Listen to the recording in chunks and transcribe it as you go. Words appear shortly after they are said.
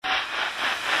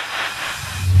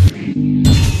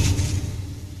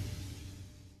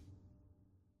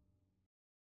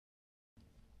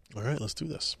let's do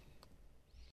this.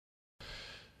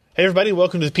 Hey, everybody.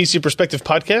 Welcome to the PC Perspective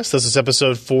Podcast. This is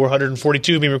episode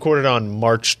 442 being recorded on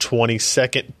March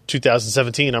 22nd,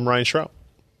 2017. I'm Ryan Schroep.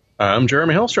 I'm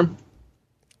Jeremy Hellstrom.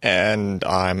 And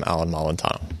I'm Alan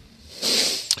Molentano.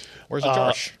 Where's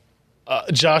Josh?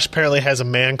 Josh apparently has a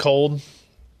man cold,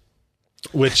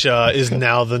 which is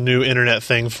now the new internet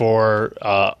thing for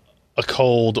a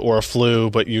cold or a flu,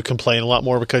 but you complain a lot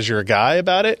more because you're a guy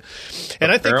about it.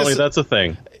 And apparently I think that's a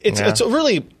thing. It's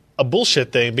really a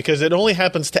bullshit thing because it only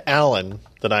happens to Alan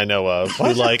that I know of.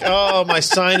 Who's like, oh, my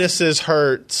sinuses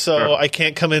hurt, so I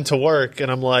can't come into work.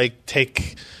 And I'm like,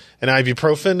 take an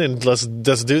ibuprofen and let's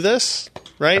do this,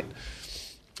 right?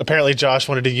 Apparently Josh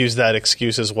wanted to use that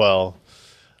excuse as well.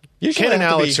 Ken and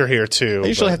Alex are here too. They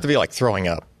usually have to be like throwing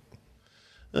up.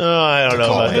 Oh, I don't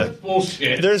know about that.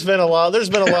 Bullshit. There's been a lot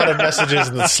of messages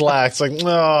in the Slack. It's like,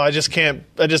 no, I just got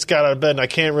out of bed and I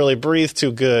can't really breathe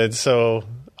too good, so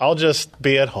I'll just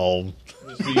be at home.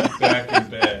 Just be back in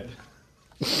bed.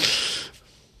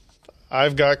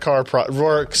 I've got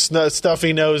Rourke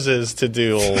stuffy noses to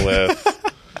deal with.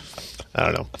 I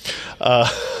don't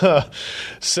know.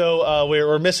 So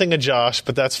we're missing a Josh,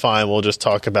 but that's fine. We'll just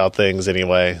talk about things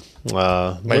anyway.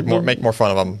 Make more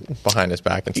fun of him behind his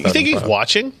back and stuff. You think he's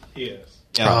watching? Yes.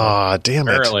 Ah, damn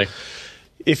it. Apparently.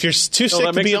 If you're too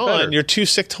sick to be on, you're too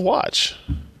sick to watch.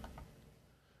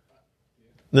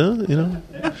 No, you know?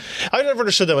 I never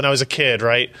understood that when I was a kid,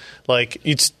 right? Like,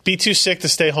 you'd be too sick to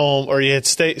stay home, or you'd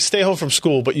stay home from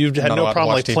school, but you had no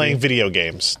problem like playing video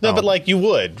games. No, but like you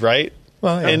would, right?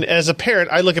 Well, yeah. And as a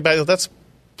parent, I look at it, that's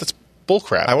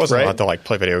bullcrap. I wasn't right? allowed to like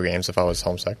play video games if I was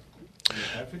homesick.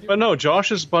 But no,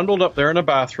 Josh is bundled up there in a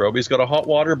bathrobe. He's got a hot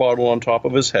water bottle on top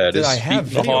of his head. Did his I have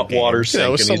feet in the video hot games? water Yeah, sink,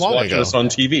 it was and so he's long watching ago. us on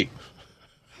TV.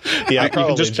 Yeah, You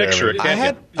can just picture it. I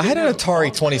had an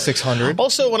Atari 2600.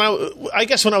 Also, I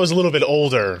guess when I was a little bit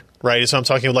older, right? So I'm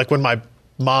talking like when my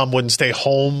mom wouldn't stay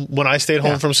home when I stayed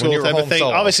home from school, type of thing.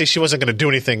 Solo. Obviously, she wasn't going to do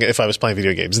anything if I was playing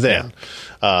video games then.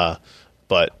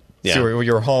 But yeah. So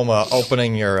you were home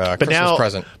opening your Christmas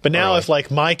present. But now, if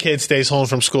like my kid stays home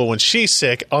from school when she's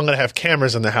sick, I'm going to have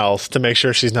cameras in the house to make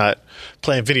sure she's not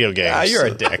playing video games. Ah, you're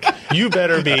a dick. You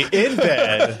better be in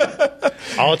bed.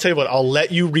 I'll tell you what. I'll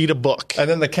let you read a book. And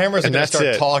then the cameras are And going to that's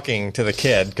start it. talking to the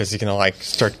kid because you can like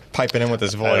start piping in with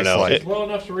his voice. know. Like, Well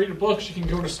enough to read a book, she can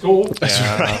go to school.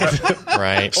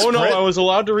 right. Oh, no, I was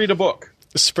allowed to read a book.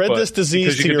 Spread But- this disease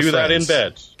because you to can your do friends. that in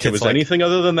bed. If it was anything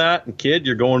other than that, and kid,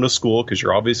 you're going to school because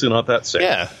you're obviously not that sick.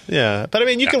 Yeah. But I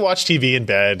mean, you can watch TV in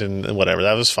bed and whatever.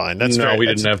 That was fine. That's No, we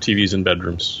didn't have TVs in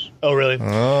bedrooms. Oh, really?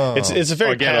 Oh. It's a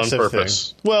very Again, on passive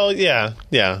purpose. thing. Well, yeah.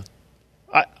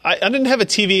 I didn't have a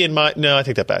TV in my. No, I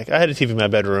take that back. I had a TV in my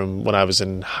bedroom when I was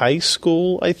in high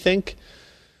school, I think.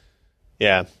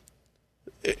 Yeah.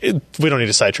 We don't need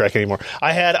to sidetrack anymore.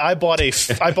 I bought a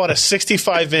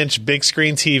 65-inch big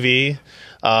screen TV.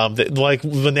 That, like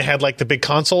when they had like the big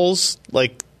consoles,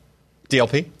 like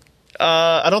DLP?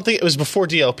 I don't think it was before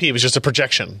DLP. It was just a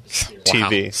projection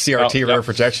TV. CRT rear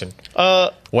projection.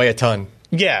 Weigh a ton.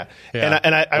 Yeah. Yeah.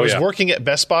 And I was working at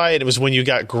Best Buy, and it was when you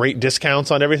got great discounts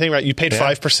on everything, right? You paid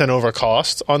 5% over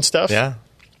cost on stuff. Yeah.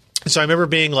 So I remember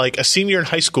being like a senior in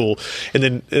high school, and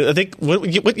then I think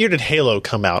what year did Halo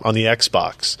come out on the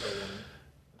Xbox?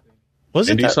 Was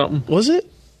it something? Was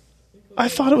it? I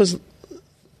thought it was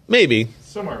maybe.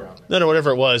 Somewhere around there. No, whatever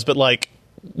it was, but like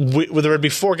there would be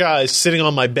four guys sitting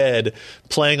on my bed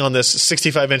playing on this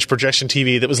 65-inch projection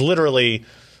TV that was literally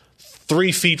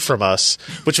 3 feet from us,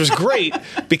 which was great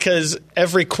because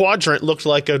every quadrant looked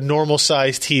like a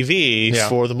normal-sized TV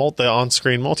for the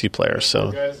on-screen multiplayer.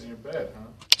 So, Guys in your bed, huh?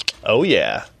 oh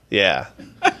yeah,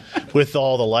 with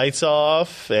all the lights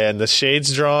off and the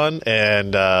shades drawn,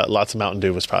 and lots of Mountain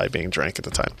Dew was probably being drank at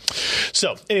the time.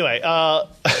 So anyway,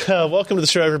 welcome to the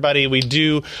show, everybody. We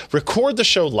do record the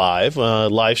show live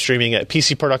streaming at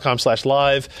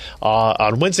pcper.com/live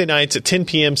on Wednesday nights at 10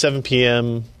 p.m., 10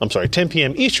 p.m.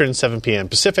 Eastern, 7 p.m.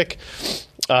 Pacific.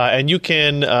 And you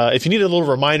can, if you need a little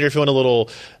reminder, if you want a little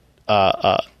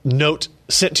note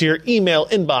sent to your email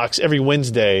inbox every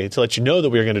Wednesday to let you know that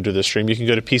we're going to do this stream, you can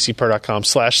go to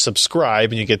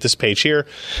pcper.com/subscribe and you get this page here.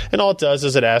 And all it does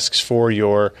is it asks for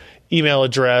your email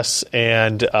address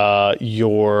and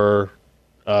your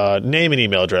name and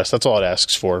email address. That's all it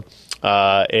asks for.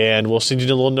 And we'll send you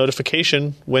a little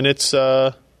notification when it's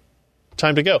time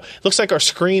to go. It looks like our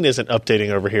screen isn't updating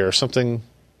over here or something.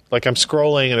 Like I'm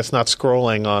scrolling and it's not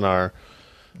scrolling on our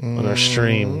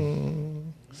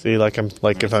stream. See,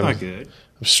 if I'm good.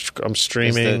 I'm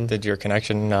streaming. Did your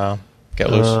connection get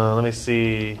loose? Let me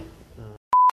see.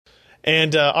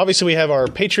 And obviously, we have our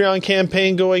Patreon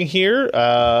campaign going here.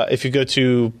 If you go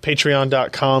to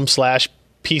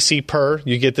patreon.com/PCPer,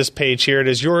 you get this page here. It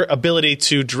is your ability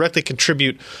to directly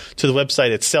contribute to the website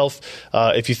itself.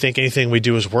 If you think anything we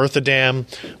do is worth a damn,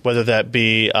 whether that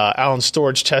be Allen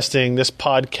storage testing, this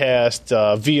podcast,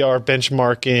 VR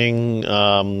benchmarking,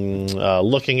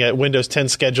 looking at Windows 10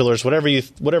 schedulers,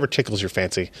 whatever tickles your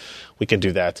fancy, we can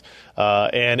do that.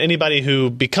 And anybody who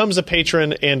becomes a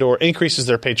patron and or increases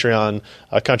their Patreon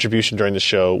contribution during the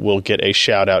show will get a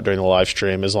shout out during the live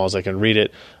stream, as long as I can read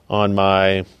it on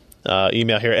my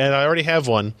email here. And I already have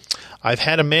one. I've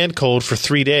had a man cold for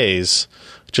 3 days.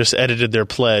 Just edited their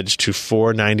pledge to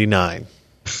 $4.99.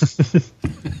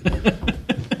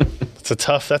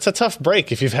 That's a tough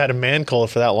break if you've had a man cold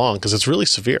for that long, because it's really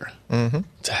severe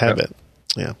to have it.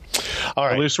 Yeah. All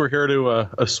right. At least we're here to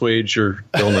assuage your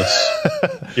illness,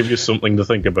 give you something to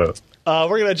think about.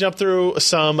 We're going to jump through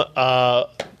some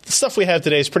stuff we have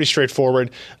today. Is pretty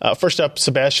straightforward. First up,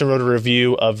 Sebastian wrote a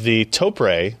review of the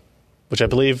Topre, which I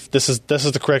believe this is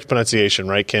the correct pronunciation,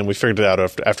 right, Ken? We figured it out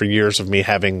after years of me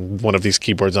having one of these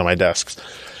keyboards on my desks.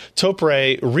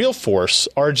 Topre Real Force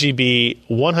RGB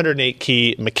 108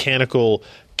 key mechanical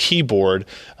keyboard.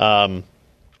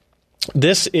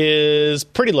 This is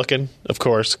pretty looking, of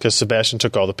course, because Sebastian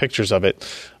took all the pictures of it.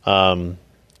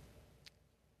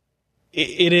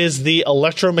 It is the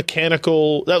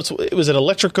electromechanical. It was an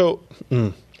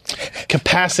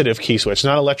capacitive key switch,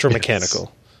 not electromechanical. Yes.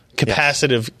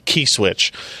 Capacitive key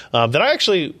switch that I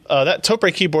actually that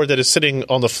Topre keyboard that is sitting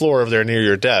on the floor over there near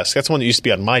your desk. That's one that used to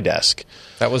be on my desk.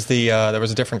 That was the there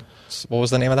was a different. What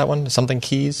was the name of that one? Something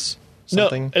keys.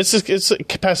 Something? No, it's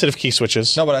capacitive key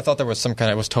switches. No, but I thought there was some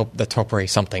kind of the Topre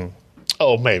something.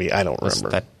 Oh, maybe I don't remember.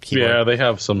 That keyboard. Yeah, they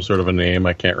have some sort of a name.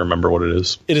 I can't remember what it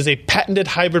is. It is a patented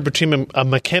hybrid between a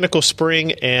mechanical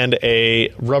spring and a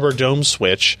rubber dome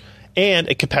switch, and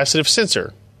a capacitive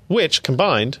sensor, which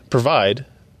combined provide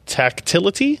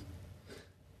tactility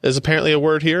is apparently a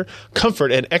word here,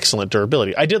 comfort, and excellent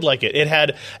durability. I did like it.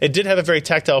 It did have a very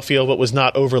tactile feel, but was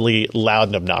not overly loud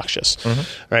and obnoxious.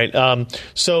 Right.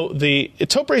 So the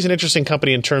Topre is an interesting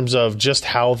company in terms of just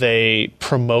how they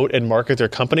promote and market their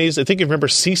companies. I think you remember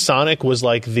Seasonic was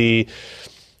like the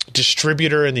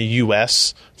distributor in the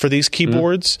U.S. for these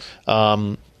keyboards.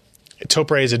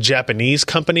 Topre is a Japanese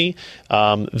company.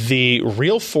 The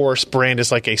Real Force brand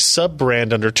is like a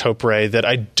sub-brand under Topre that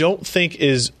I don't think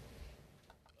is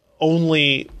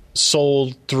only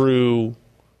sold through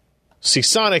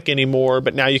Seasonic anymore,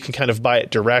 but now you can kind of buy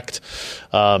it direct.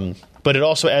 But it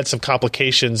also adds some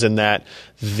complications in that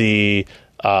the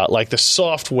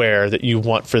software that you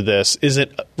want for this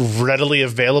isn't readily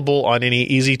available on any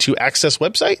easy-to-access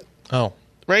website. Oh.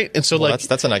 Right? And so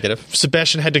that's a negative.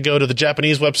 Sebastian had to go to the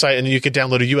Japanese website, and you could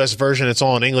download a US version. It's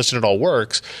all in English and it all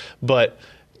works. But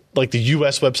like the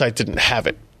US website didn't have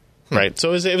it. Right.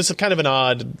 So it was kind of an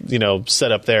odd,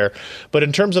 setup there. But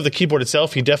in terms of the keyboard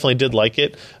itself, he definitely did like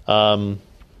it.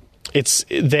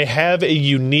 They have a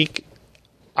unique,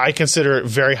 I consider it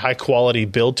very high quality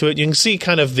build to it. You can see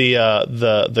kind of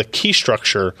the key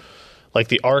structure, like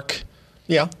the arc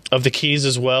of the keys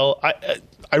as well.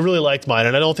 I really liked mine,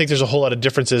 and I don't think there's a whole lot of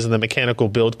differences in the mechanical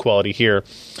build quality here.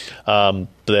 But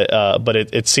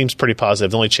it seems pretty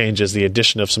positive. The only change is the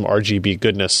addition of some RGB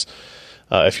goodness,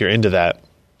 if you're into that.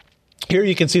 Here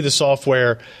you can see the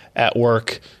software at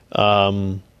work,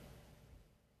 and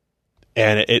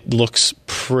it looks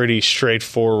pretty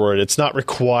straightforward. It's not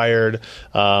required,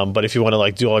 but if you want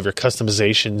to do all of your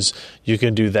customizations, you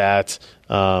can do that.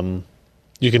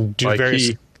 You can do various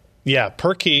key. Yeah,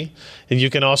 per key, and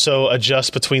you can also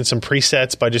adjust between some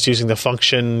presets by just using the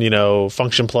function,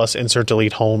 function plus insert,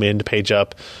 delete, home, end, page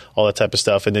up, all that type of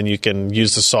stuff, and then you can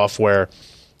use the software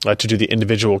to do the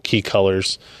individual key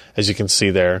colors, as you can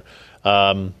see there.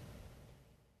 And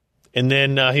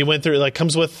then he went through,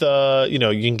 comes with, you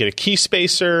can get a key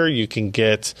spacer, you can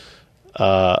get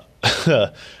all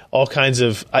kinds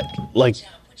of,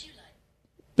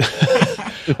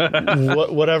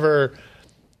 whatever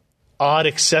odd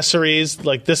accessories.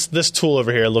 Like this tool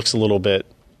over here looks a little bit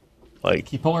like...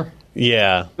 Key puller?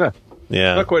 Yeah.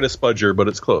 Not quite a spudger, but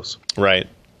it's close. Right.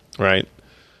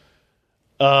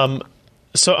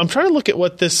 So I'm trying to look at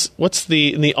what's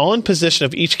the on position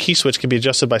of each key switch can be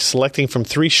adjusted by selecting from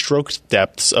 3 stroke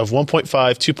depths of 1.5,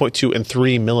 2.2, and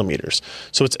 3 millimeters.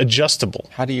 So it's adjustable.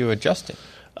 How do you adjust it?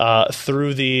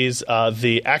 Through these,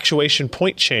 the actuation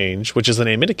point change, which as the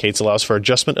name indicates, allows for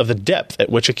adjustment of the depth at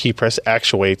which a key press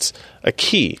actuates a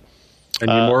key. And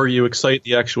the more you excite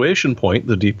the actuation point,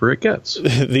 the deeper it gets.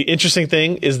 The interesting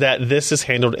thing is that this is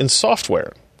handled in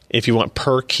software. if you want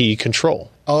per key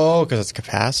control. Oh, because it's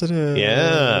capacitive.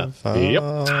 Yeah.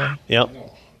 Oh.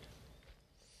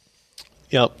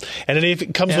 Yep. And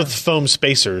it comes with foam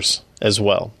spacers as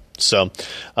well. So,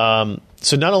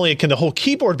 so not only can the whole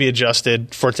keyboard be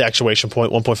adjusted for its actuation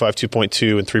point, 1.5,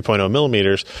 2.2, and 3.0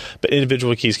 millimeters, but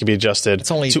individual keys can be adjusted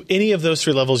to any of those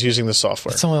 3 levels using the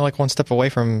software. It's only like one step away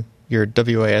from your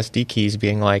WASD keys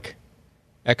being like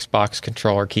Xbox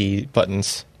controller key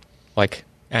buttons, like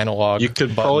analog. You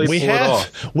could buttons. probably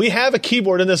We have a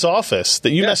keyboard in this office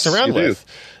that you messed around with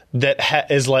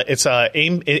that is like it's a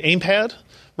aim pad,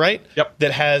 right? Yep.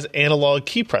 That has analog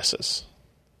key presses.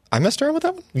 I messed around with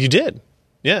that one? You did,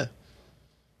 yeah.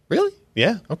 Really?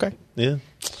 Yeah. Okay. Yeah.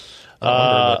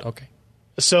 Okay.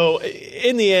 So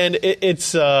in the end,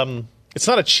 it's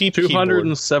not a cheap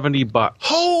 $270.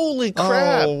 Holy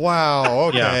crap! Oh wow.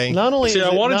 Okay. Yeah. Not only See, is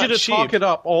I it wanted not you to cheap, talk it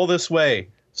up all this way,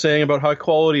 saying about how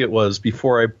quality it was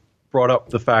before I brought up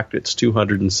the fact it's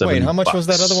 $270. Wait, how much was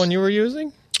that other one you were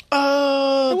using?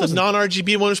 The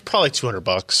non-RGB one was probably $200,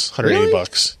 $180. Really?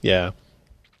 Yeah.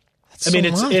 That's I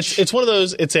mean, so much. it's one of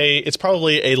those. It's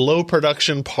probably a low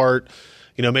production part,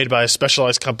 made by a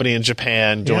specialized company in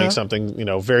Japan doing something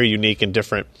very unique and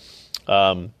different.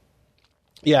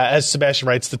 As Sebastian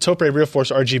writes, the Tope Real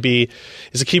Force RGB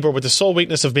is a keyboard with the sole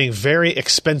weakness of being very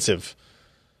expensive.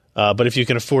 But if you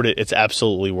can afford it, it's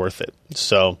absolutely worth it.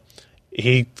 So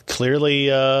he clearly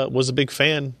was a big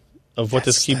fan of what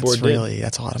this keyboard did.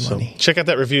 That's a lot of money. Check out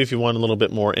that review if you want a little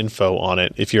bit more info on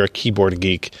it. If you're a keyboard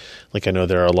geek, like I know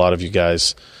there are a lot of you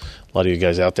guys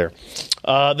out there.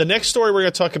 The next story we're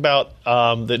going to talk about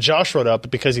that Josh wrote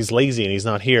up because he's lazy and he's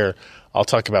not here, I'll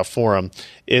talk about for him,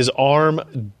 is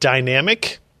ARM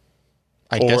Dynamic.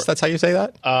 I guess that's how you say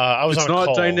that? I was It's on a not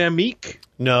call. Dynamic?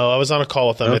 No, I was on a call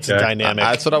with them. Okay. It's Dynamic.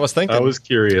 That's what I was thinking. I was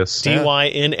curious.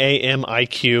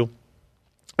 DYNAMIQ.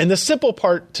 And the simple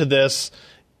part to this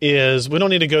is we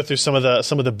don't need to go through some of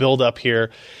the build up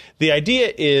here. The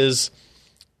idea is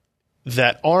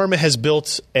that ARM has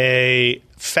built a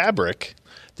fabric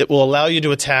that will allow you to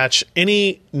attach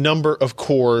any number of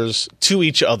cores to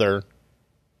each other,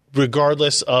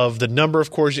 regardless of the number of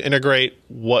cores you integrate,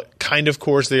 what kind of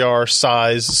cores they are,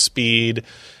 size, speed,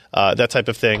 that type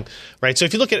of thing, right? So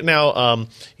if you look at it now,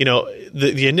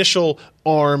 the initial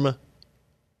ARM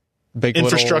Big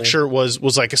infrastructure was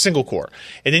like a single core,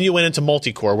 and then you went into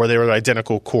multi-core where they were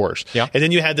identical cores. Yeah. And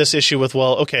then you had this issue with,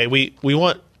 well, okay, we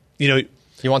want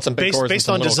you want some big cores based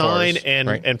and some on little design cores, and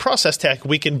right? and process tech,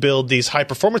 we can build these high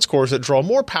performance cores that draw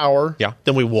more power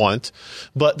than we want,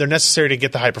 but they're necessary to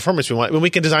get the high performance we want. And we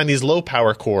can design these low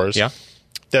power cores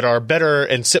that are better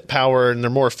and SIP power and they're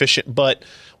more efficient, but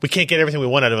we can't get everything we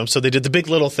want out of them. So they did the big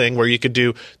little thing where you could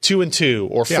do 2 and 2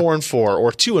 or 4 and 4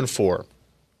 or 2 and 4.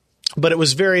 But it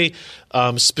was very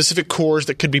specific cores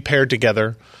that could be paired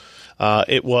together.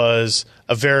 It was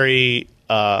a very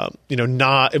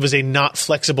it was a not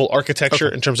flexible architecture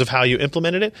in terms of how you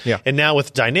implemented it. Yeah. And now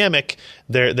with Dynamic,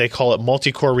 they call it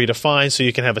multi-core redefined, so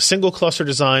you can have a single cluster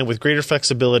design with greater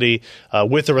flexibility,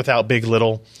 with or without big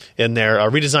little in there,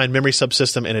 redesigned memory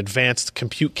subsystem and advanced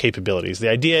compute capabilities. The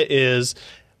idea is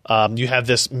you have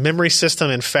this memory system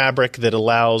and fabric that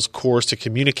allows cores to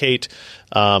communicate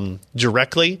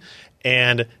directly,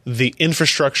 and the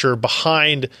infrastructure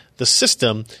behind the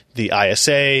system, the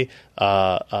ISA,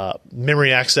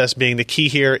 memory access being the key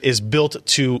here, is built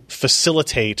to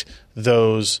facilitate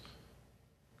those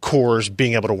cores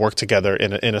being able to work together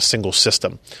in a single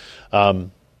system.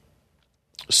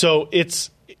 So it's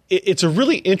a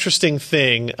really interesting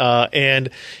thing,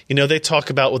 and they talk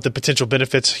about what the potential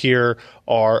benefits here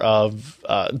are of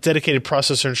dedicated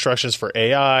processor instructions for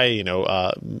AI,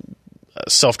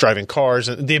 self-driving cars,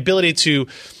 and the ability to.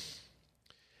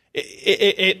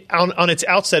 On its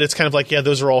outset, it's kind of like,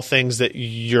 those are all things that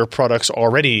your products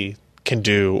already can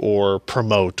do or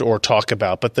promote or talk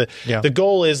about. But the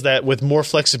goal is that with more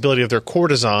flexibility of their core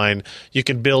design, you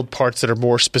can build parts that are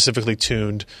more specifically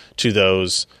tuned to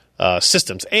those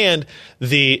systems. And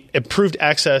the improved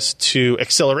access to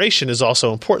acceleration is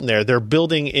also important there. They're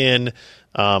building in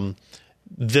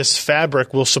this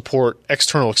fabric will support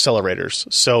external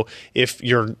accelerators. So if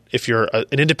you're an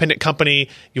independent company,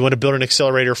 you want to build an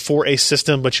accelerator for a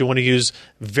system, but you want to use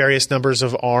various numbers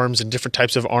of ARMs and different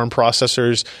types of ARM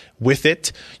processors with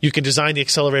it, you can design the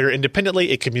accelerator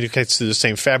independently. It communicates through the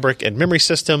same fabric and memory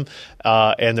system,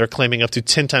 and they're claiming up to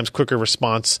 10 times quicker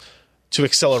response to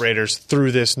accelerators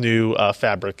through this new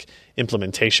fabric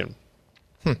implementation,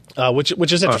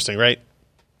 which is interesting, right?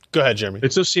 Go ahead, Jeremy.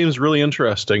 It just seems really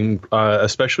interesting,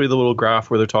 especially the little graph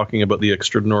where they're talking about the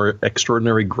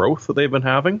extraordinary growth that they've been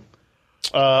having.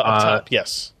 Up top,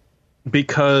 yes.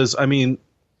 Because, I mean,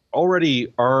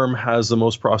 already ARM has the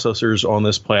most processors on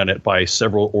this planet by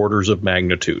several orders of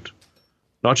magnitude.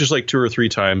 Not just like 2 or 3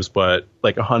 times, but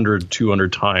like 100,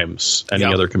 200 times any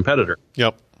other competitor.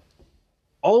 Yep.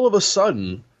 All of a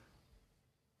sudden,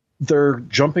 they're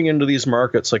jumping into these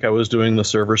markets. Like I was doing the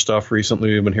server stuff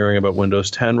recently. We've been hearing about Windows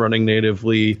 10 running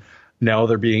natively. Now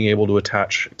they're being able to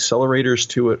attach accelerators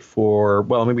to it for,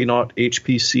 well, maybe not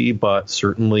HPC, but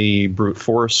certainly brute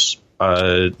force,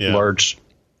 large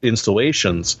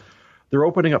installations. They're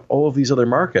opening up all of these other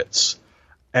markets.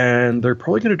 And they're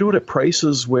probably going to do it at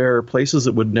prices where places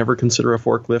that would never consider a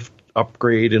forklift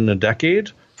upgrade in a decade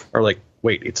are like,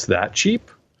 wait, it's that cheap?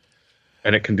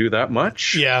 And it can do that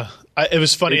much? Yeah. It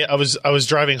was funny. I was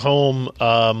driving home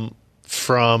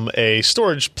from a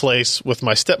storage place with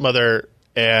my stepmother,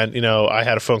 and, I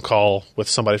had a phone call with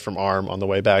somebody from ARM on the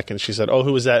way back, and she said, oh,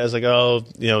 who was that? I was like, oh,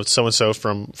 so-and-so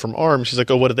from ARM. She's like,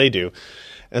 oh, what do they do?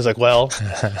 And I was like, well,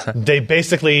 they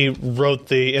basically wrote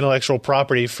the intellectual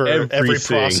property for every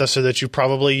processor that you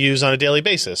probably use on a daily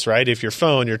basis, right? If your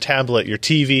phone, your tablet, your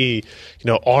TV,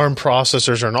 ARM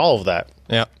processors are in all of that.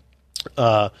 Yeah.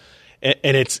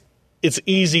 And it's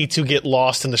easy to get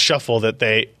lost in the shuffle that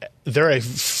they're a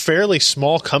fairly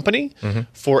small company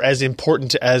for as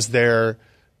important as their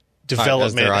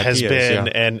development has been,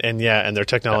 and their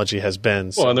technology has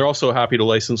been. So. Well, and they're also happy to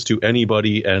license to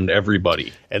anybody and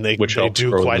everybody, and they helps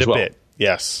do quite a bit.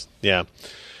 Yes, yeah.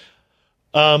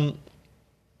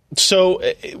 So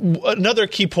another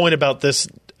key point about this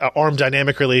ARM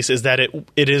Dynamic release is that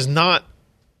it is not.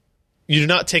 You do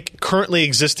not take currently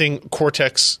existing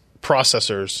Cortex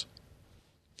processors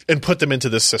and put them into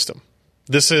this system.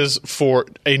 This is for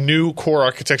a new core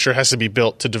architecture has to be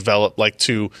built to develop,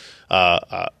 to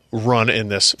run in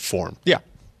this form. Yeah.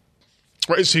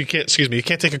 Right. So you can't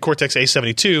take a Cortex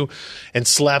A72 and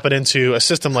slap it into a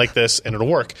system like this and it'll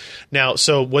work. Now,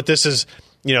 so what this is,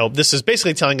 this is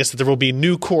basically telling us that there will be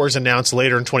new cores announced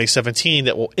later in 2017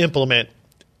 that will implement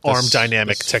ARM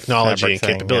Dynamic technology and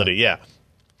capability. Yeah.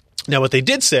 Now, what they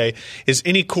did say is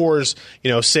any cores,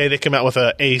 say they come out with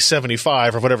a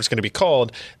A75 or whatever it's going to be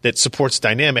called that supports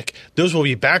dynamic, those will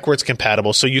be backwards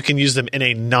compatible, so you can use them in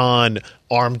a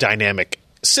non-ARM Dynamic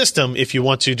system if you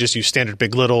want to just use standard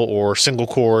big little or single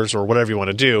cores or whatever you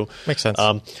want to do. Makes sense.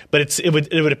 But it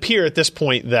would appear at this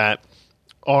point that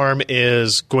ARM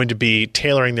is going to be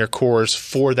tailoring their cores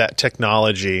for that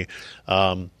technology,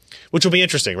 which will be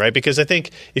interesting, right? Because I think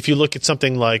if you look at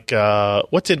something like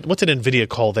what did NVIDIA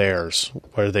call theirs,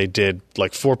 where they did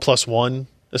like 4+1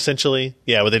 essentially?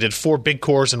 Yeah, where they did 4 big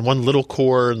cores and 1 little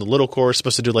core, and the little core is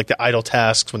supposed to do like the idle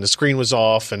tasks when the screen was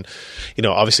off, and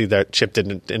obviously that chip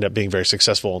didn't end up being very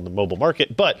successful in the mobile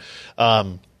market, but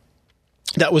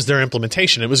that was their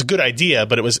implementation. It was a good idea,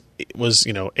 but it was it was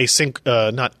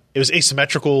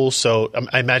asymmetrical, so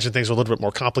I imagine things were a little bit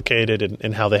more complicated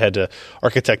in how they had to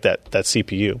architect that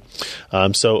CPU.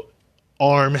 So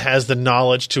ARM has the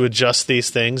knowledge to adjust these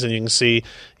things, and you can see,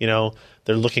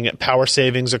 they're looking at power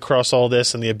savings across all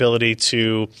this and the ability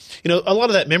to, a lot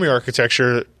of that memory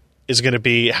architecture is going to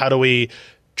be how do we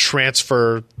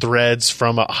transfer threads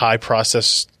from a high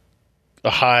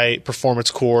performance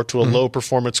core to a low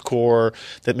performance core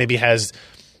that maybe has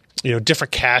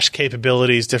different cache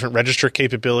capabilities, different register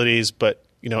capabilities, but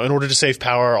in order to save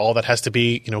power, all that has to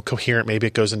be coherent. Maybe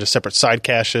it goes into separate side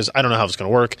caches. I don't know how it's going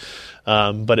to work,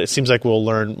 but it seems like we'll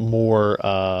learn more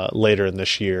later in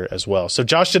this year as well. So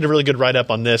Josh did a really good write-up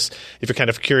on this. If you're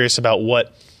kind of curious about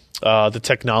what the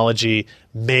technology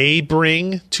may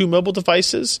bring to mobile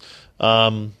devices,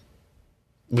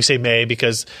 we say may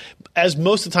because as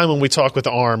most of the time when we talk with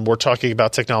ARM, we're talking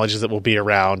about technologies that will be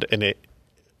around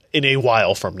in a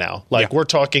while from now. We're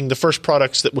talking the first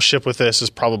products that will ship with this is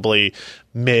probably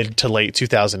mid to late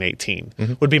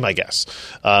 2018 would be my guess.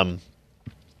 And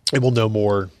we'll know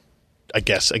more, I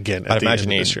guess, again at the end of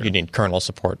this year. You need kernel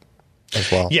support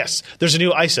as well. Yes. There's a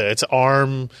new ISA. It's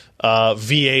ARM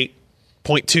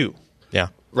v8.2. Yeah.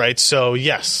 Right, so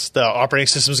yes, the operating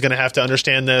system is going to have to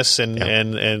understand this, and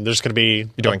there's going to be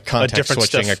you're doing context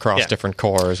switching across different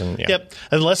cores, and yep.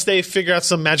 Unless they figure out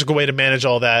some magical way to manage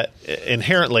all that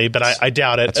inherently, but I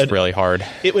doubt it. It's really hard.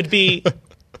 It would be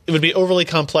overly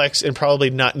complex and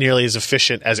probably not nearly as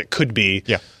efficient as it could be.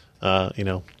 Yeah,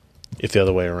 if the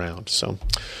other way around. So.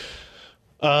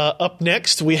 Up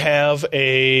next, we have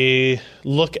a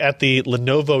look at the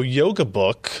Lenovo Yoga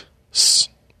Books,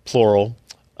 plural.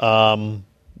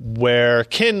 Where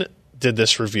Ken did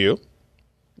this review.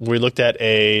 We looked at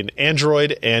an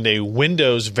Android and a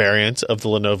Windows variant of the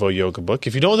Lenovo Yoga Book.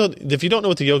 If you don't know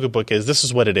what the Yoga Book is, this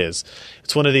is what it is.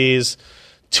 It's one of these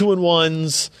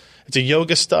 2-in-1s. It's a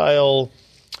yoga style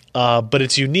but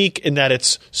it's unique in that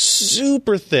it's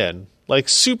super thin, like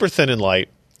super thin and light.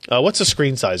 What's the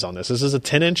screen size on this? This is a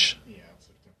 10-inch? Yeah, it's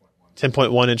like 10.1.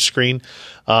 10.1-inch screen.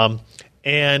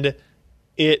 And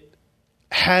it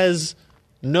has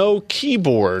no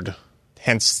keyboard.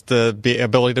 Hence the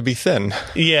ability to be thin.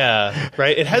 Yeah,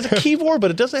 right. It has a keyboard,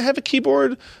 but it doesn't have a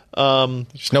keyboard.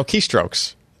 There's no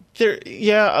keystrokes. There,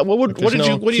 yeah. What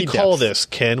do you call this,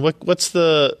 Ken? What's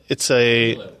the? It's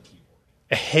a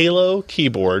Halo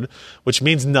keyboard, which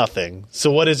means nothing.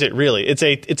 So what is it really? It's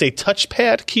a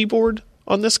touchpad keyboard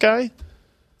on this guy.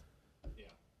 Yeah.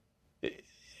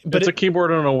 But it's a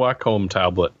keyboard on a Wacom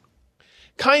tablet.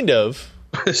 Kind of.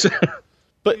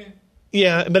 But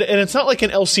yeah, and it's not like an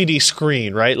LCD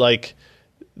screen, right? Like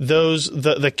those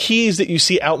the keys that you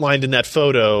see outlined in that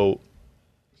photo.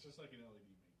 It's just like an LED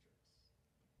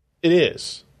matrix. It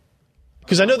is.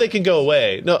 Because I know they can go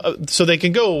away. No, so they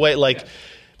can go away like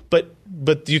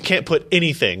but you can't put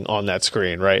anything on that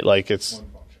screen, right? Like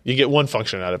you get one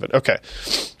function out of it. Okay.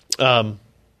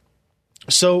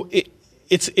 So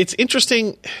it's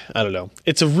interesting. I don't know.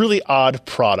 It's a really odd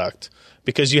product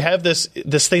because you have this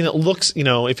thing that looks, if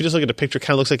you just look at the picture, it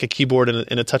kind of looks like a keyboard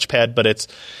and a touchpad, but it's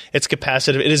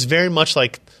capacitive. It is very much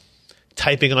like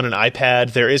typing on an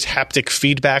iPad. There is haptic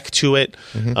feedback to it,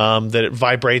 that it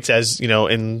vibrates as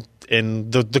in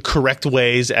the correct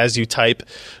ways as you type,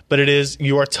 but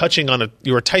you are typing on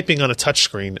a touch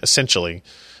screen essentially.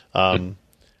 But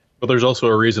there's also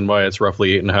a reason why it's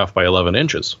roughly 8.5 by 11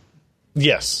 inches.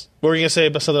 Yes. What were you gonna say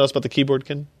about something else about the keyboard,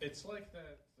 Ken? It's like the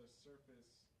Surface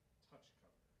Touch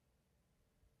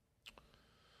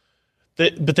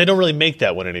cover. But they don't really make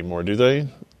that one anymore, do they?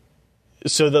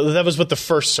 So that was with the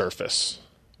first Surface,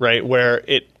 right? Where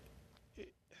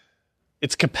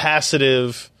it's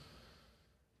capacitive.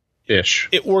 Ish.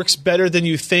 It works better than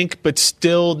you think, but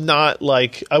still not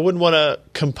like I wouldn't want to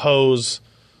compose,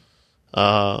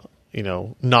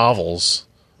 novels.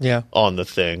 Yeah. On the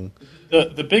thing.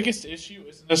 The biggest issue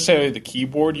isn't necessarily the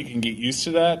keyboard. You can get used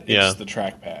to that. It's the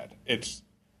trackpad.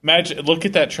 Look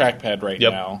at that trackpad right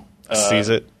now. Sees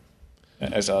it.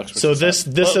 As Alex was so this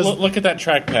is look at that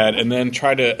trackpad and then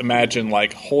try to imagine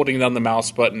like holding down the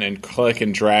mouse button and click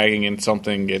and dragging in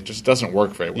something. It just doesn't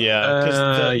work very well. Yeah,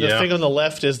 because the thing on the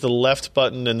left is the left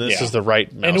button and this is the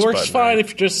right mouse button. And it works button, fine right?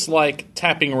 if you're just like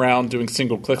tapping around doing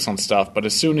single clicks on stuff, but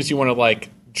as soon as you want to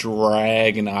like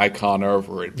drag an icon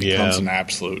over it becomes an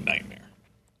absolute nightmare.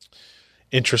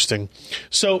 Interesting.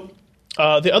 So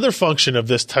the other function of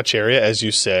this touch area, as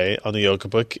you say, on the Yoga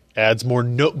Book, adds more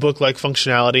notebook-like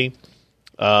functionality.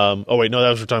 We're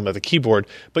talking about the keyboard.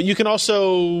 But you can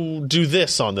also do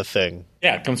this on the thing.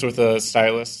 Yeah, it comes with a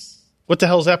stylus. What the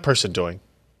hell is that person doing?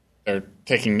 They're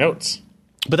taking notes.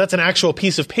 But that's an actual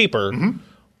piece of paper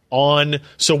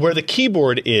so where the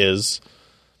keyboard is,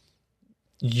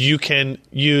 you can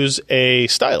use a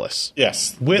stylus.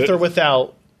 Yes. With or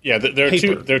without. Yeah, there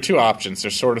are two options.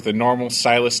 There's sort of the normal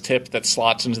stylus tip that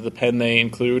slots into the pen they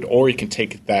include, or you can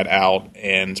take that out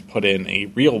and put in a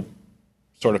real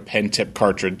sort of pen tip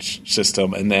cartridge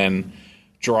system and then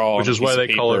draw on Which is why they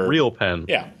call it real pen.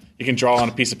 Yeah. You can draw on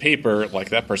a piece of paper like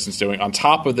that person's doing on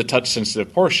top of the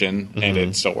touch-sensitive portion, and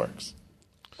it still works.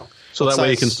 So that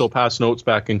way you can still pass notes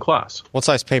back in class. What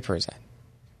size paper is that?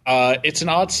 It's an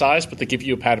odd size, but they give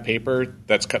you a pad of paper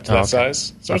that's cut to that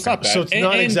size. So it's not bad. So it's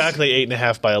not exactly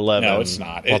 8.5 by 11. No, it's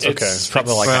not. Well, okay. It's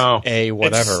probably like a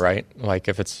whatever, right? Like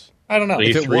if it's... I don't know.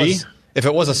 If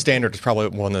it was a standard, it's probably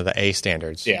one of the A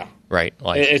standards. Yeah. Right?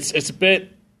 Like it's a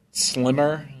bit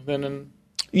slimmer than an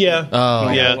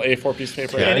A4 piece of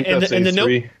paper. Yeah,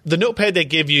 And the notepad they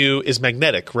give you is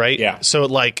magnetic, right? Yeah. So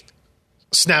it like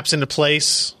snaps into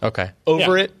place okay.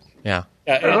 over it. Yeah.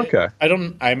 Okay.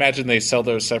 I imagine they sell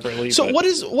those separately. So what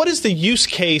is the use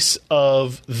case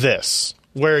of this,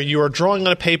 where you are drawing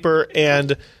on a paper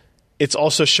and it's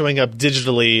also showing up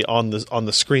digitally on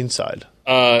the screen side?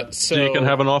 So you can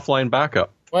have an offline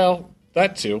backup. Well,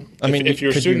 that too. If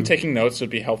you're a student you, taking notes, it would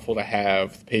be helpful to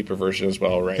have the paper version as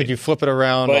well, right? Could you flip it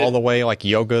around all the way like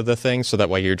yoga the thing, so that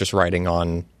way you're just writing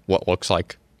on what looks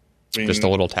like just a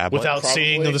little tablet? Without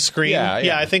seeing the screen?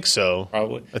 Yeah, I think so.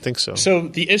 Probably. I think so. So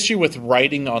the issue with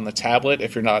writing on the tablet,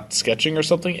 if you're not sketching or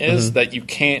something, is that you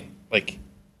can't,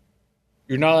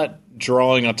 you're not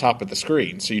drawing on top of the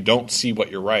screen, so you don't see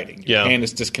what you're writing. Your hand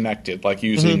is disconnected, like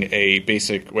using a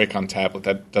basic Wacom tablet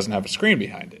that doesn't have a screen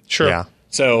behind it. Sure. Yeah.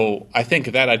 So I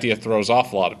think that idea throws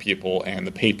off a lot of people, and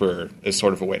the paper is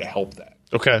sort of a way to help that.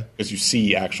 Okay. Because you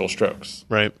see actual strokes.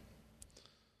 Right.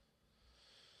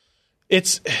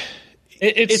 It's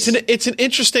an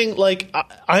interesting,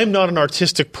 I'm not an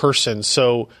artistic person,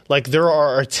 so there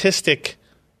are artistic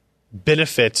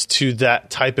benefits to that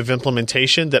type of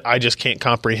implementation that I just can't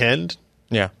comprehend.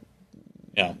 Yeah.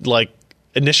 Like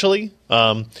initially,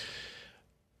 the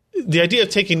idea of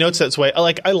taking notes that's way.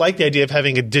 I like the idea of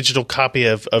having a digital copy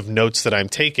of notes that I'm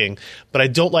taking, but I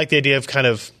don't like the idea of kind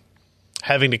of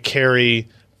having to carry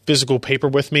physical paper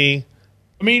with me.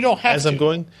 I mean, you don't have as to. I'm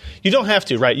going. You don't have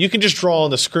to, right? You can just draw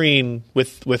on the screen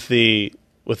with the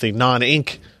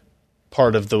non-ink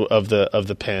part of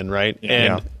the pen, right?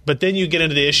 But then you get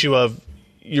into the issue of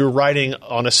you're writing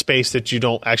on a space that you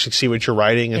don't actually see what you're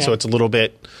writing, and so it's a little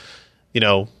bit,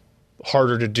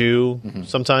 harder to do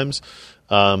sometimes.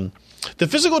 The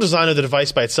physical design of the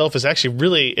device by itself is actually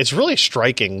really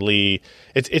strikingly.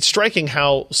 It's striking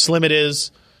how slim it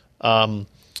is.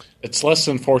 It's less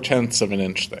than 4/10 of an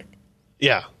inch thick.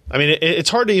 Yeah. I mean, it's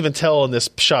hard to even tell in this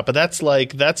shot, but that's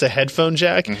a headphone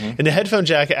jack, and the headphone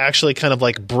jack actually kind of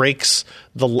like breaks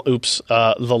the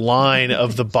line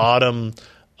of the bottom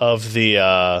of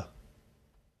the.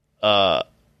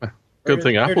 Good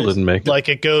thing Apple didn't make it. Like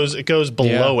it goes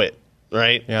below it,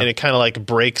 right? Yeah. And it kind of like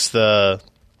breaks the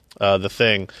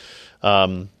thing.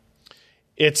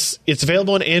 It's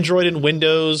available in Android and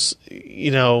Windows.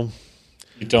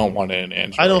 You don't want it in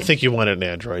Android. I don't think you want it in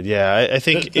Android. Yeah, I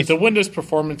think the Windows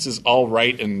performance is all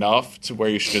right enough to where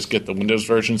you should just get the Windows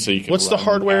version so you can. What's the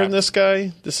hardware in this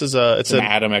guy? This is it's an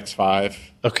Atom X5.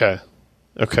 Okay.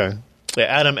 The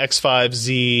Atom X5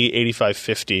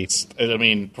 Z8550. I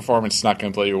mean, performance is not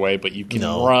going to blow you away, but you can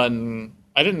run.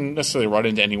 I didn't necessarily run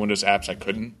into any Windows apps I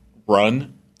couldn't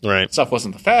run. Right. Stuff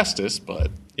wasn't the fastest,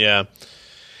 but yeah.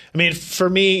 I mean, for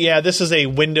me, this is a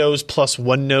Windows plus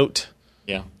OneNote.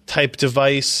 Yeah. Type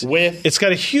device. It's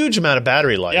got a huge amount of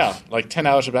battery life. Yeah, like 10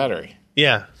 hours of battery.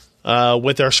 Yeah.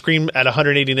 With our screen at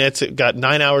 180 nits, it got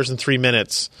 9 hours and 3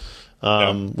 minutes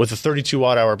with a 32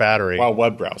 watt-hour battery. While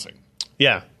web browsing.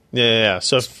 Yeah.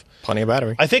 So plenty of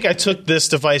battery. I think I took this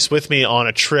device with me on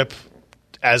a trip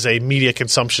as a media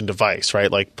consumption device,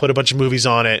 right? Like put a bunch of movies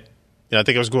on it. I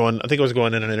think I was going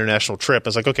on an international trip. I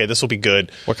was like, okay, this will be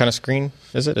good. What kind of screen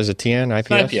is it? Is it TN,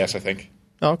 IPS? IPS, I think.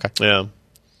 Oh, okay. Yeah.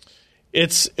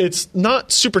 It's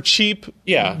not super cheap.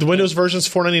 Yeah. The Windows version's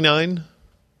 $499.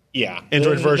 Yeah.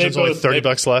 Android version's only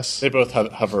 $30 less. They both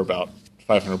hover about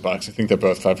 $500. I think they're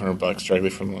both $500 directly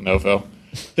from Lenovo.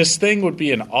 This thing would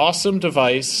be an awesome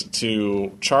device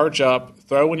to charge up,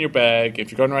 throw in your bag. If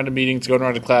you're going around to meetings, going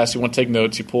around to class, you want to take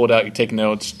notes, you pull it out, you take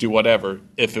notes, do whatever,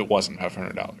 if it wasn't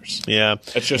 $500. Yeah.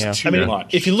 It's just too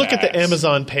much. If you look at the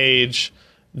Amazon page,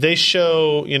 they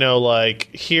show,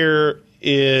 here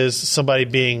is somebody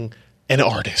being an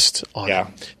artist on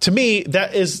it. To me,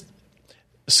 that is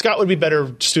Scott would be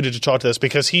better suited to talk to this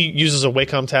because he uses a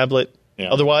Wacom tablet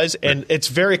otherwise, and it's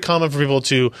very common for people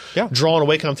to draw on a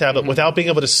Wacom tablet without being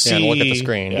able to see and look at the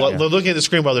screen. They're looking at the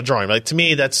screen while they're drawing. Like to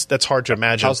me, that's hard to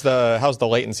imagine. How's the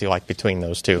latency like between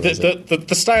those two?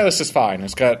 The stylus is fine.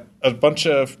 It's got a bunch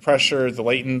of pressure.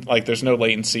 There's no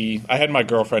latency. I had my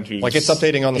girlfriend who's it's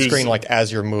updating on the screen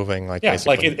as you're moving.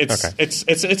 Basically.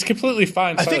 It's completely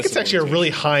fine. I think it's actually a really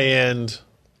high end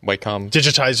Wacom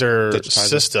digitizer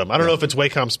system. I don't know if it's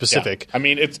Wacom specific. Yeah. I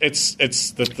mean, it's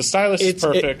the stylus is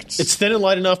perfect. It's thin and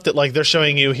light enough that they're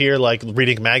showing you here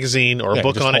reading a magazine or a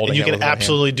book on it, and you can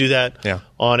absolutely do that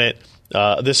on it.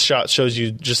 This shot shows you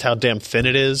just how damn thin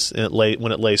it is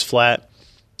when it lays flat,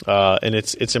 and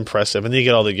it's impressive. And then you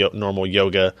get all the normal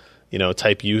yoga,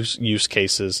 type use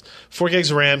cases. 4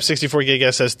 gigs of RAM, 64 gig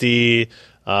SSD,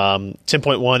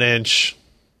 10.1 inch.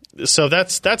 So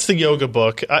that's the yoga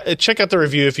book. Check out the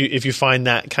review if you find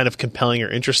that kind of compelling or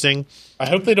interesting. I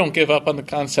hope they don't give up on the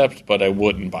concept, but I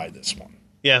wouldn't buy this one.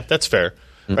 Yeah, that's fair.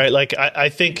 Right? Like I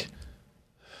think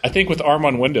with ARM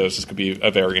on Windows, this could be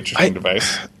a very interesting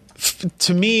device.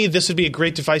 To me, this would be a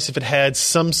great device if it had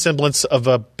some semblance of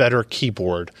a better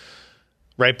keyboard,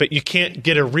 right? But you can't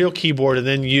get a real keyboard and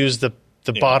then use the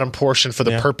bottom portion for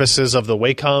the purposes of the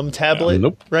Wacom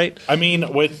tablet, right? I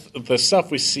mean, with the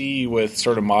stuff we see with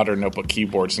sort of modern notebook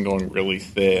keyboards and going really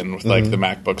thin with the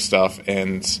MacBook stuff,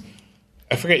 and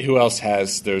I forget who else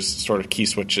has those sort of key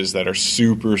switches that are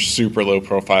super, super low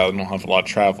profile and don't have a lot of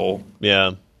travel.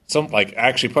 Yeah.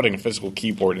 Actually putting a physical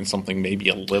keyboard in something maybe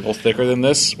a little thicker than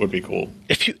this would be cool.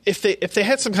 If they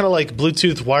had some kind of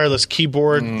Bluetooth wireless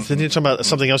keyboard, then you're talking about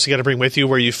something else you got to bring with you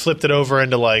where you flipped it over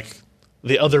into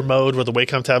the other mode where the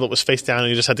Wacom tablet was face down and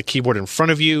you just had the keyboard in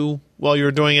front of you while you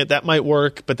were doing it, that might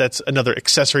work, but that's another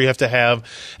accessory you have to have.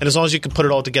 And as long as you can put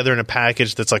it all together in a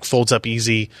package that's folds up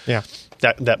easy,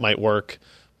 that might work.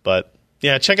 But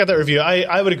yeah, check out that review.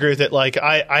 I would agree with it.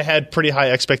 I had pretty high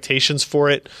expectations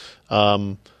for it,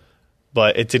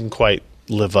 but it didn't quite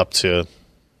live up to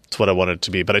It's what I wanted it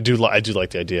to be, but I do like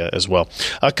the idea as well.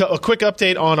 A quick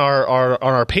update on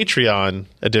our Patreon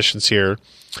editions here.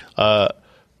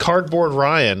 Cardboard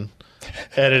Ryan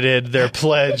edited their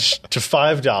pledge to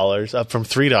 $5, up from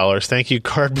 $3. Thank you,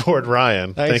 Cardboard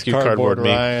Ryan. Nice. Thank you, Cardboard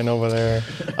Ryan over there.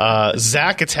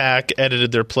 Zach Attack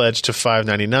edited their pledge to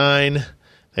 $5.99.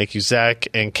 Thank you, Zach.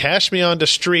 And Cash Me on the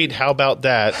Street, how about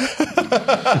that?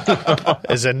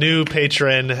 Is a new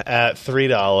patron at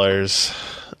 $3.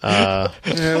 Yeah,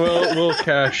 we'll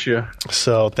cash you.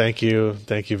 So thank you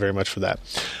very much for that.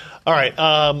 All right.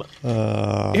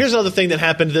 Here's another thing that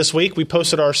happened this week. We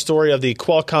posted our story of the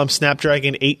Qualcomm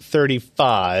Snapdragon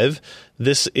 835.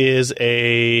 This is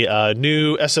a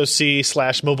new SoC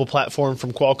 / mobile platform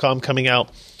from Qualcomm coming out.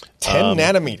 10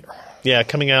 nanometer. Yeah,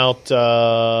 coming out.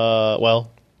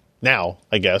 Now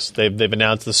I guess they've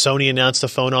announced. The Sony announced the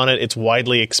phone on it. It's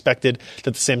widely expected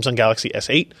that the Samsung Galaxy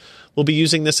S8 will be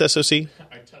using this SoC.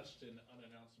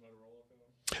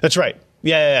 That's right.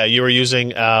 Yeah. You were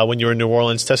using when you were in New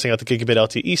Orleans testing out the Gigabit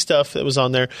LTE stuff that was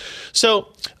on there.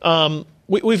 So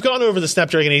we've gone over the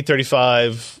Snapdragon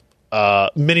 835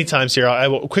 many times here. I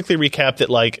will quickly recap that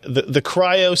the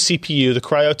Cryo CPU, the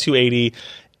Cryo 280,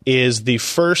 is the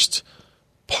first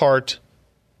part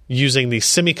using the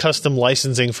semi-custom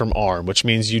licensing from ARM, which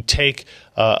means you take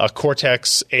a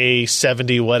Cortex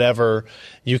A70 whatever,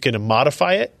 you can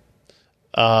modify it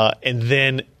and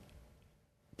then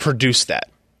produce that.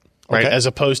 Right, as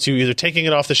opposed to either taking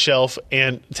it off the shelf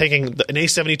and taking an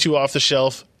A72 off the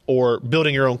shelf or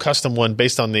building your own custom one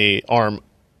based on the ARM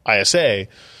ISA.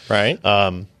 Right.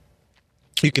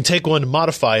 You can take one,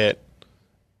 modify it,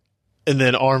 and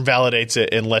then ARM validates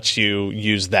it and lets you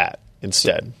use that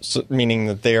instead. So meaning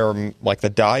that they are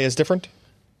the die is different?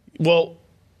 Well,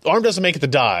 ARM doesn't make it the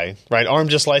die, right? ARM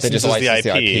just licenses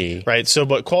the IP, right? So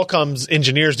what Qualcomm's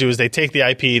engineers do is they take the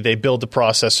IP, they build the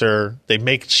processor, they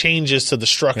make changes to the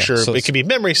structure. Yeah, so it could be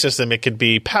memory system, it could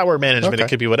be power management, it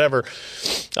could be whatever.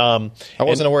 I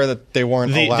wasn't aware that they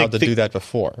weren't allowed to do that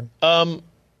before.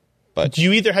 But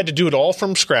you either had to do it all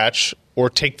from scratch or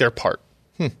take their part.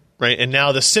 Right, and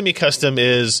now the semi-custom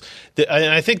is,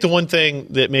 and I think the one thing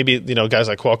that maybe guys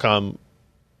like Qualcomm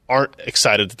aren't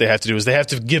excited that they have to do is they have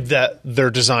to give their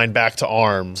design back to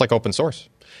ARM. It's like open source.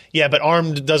 Yeah, but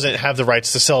ARM doesn't have the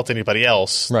rights to sell it to anybody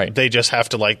else. Right. They just have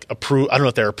to approve. I don't know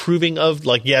if they're approving of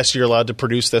yes, you're allowed to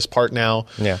produce this part now,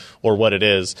 or what it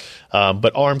is.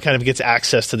 But ARM kind of gets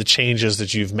access to the changes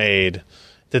that you've made.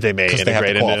 That they may integrate they have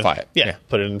to qualify it. Yeah,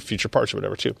 put it in future parts or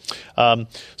whatever too.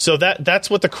 So that's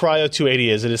what the Cryo 280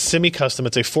 is. It is semi-custom.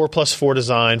 It's a 4+4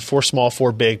 design, 4 small,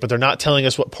 4 big, but they're not telling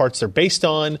us what parts they're based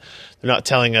on. They're not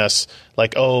telling us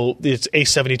it's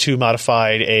A72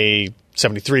 modified,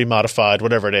 A73 modified,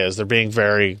 whatever it is. They're being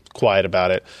very quiet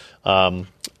about it.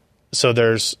 So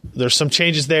there's some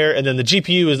changes there, and then the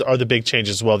GPU are the big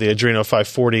changes as well. The Adreno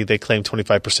 540, they claim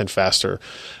 25% faster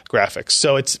graphics.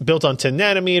 So it's built on 10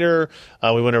 nanometer.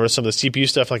 We went over some of the CPU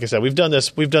stuff. Like I said, we've done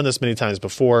this many times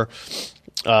before,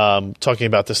 talking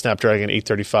about the Snapdragon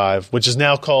 835, which is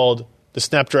now called the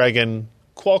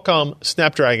Qualcomm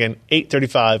Snapdragon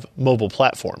 835 mobile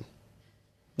platform.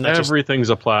 Everything's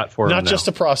a platform Not now. just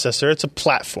a processor, it's a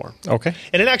platform. Okay.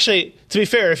 And it actually, to be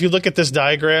fair, if you look at this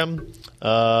diagram...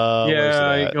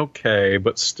 okay,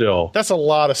 but still. That's a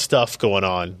lot of stuff going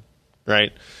on,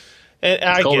 right? And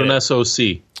it's called an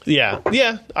SoC. Yeah,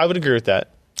 I would agree with that.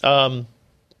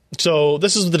 So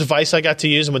this is the device I got to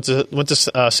use. I went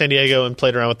to San Diego and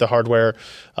played around with the hardware.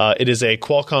 It is a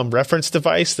Qualcomm reference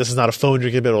device. This is not a phone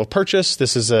you're going to be able to purchase.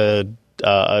 This is a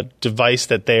device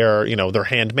that they're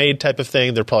handmade type of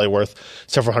thing. They're probably worth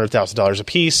several $100,000 a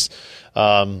piece.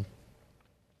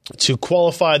 To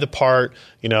qualify the part,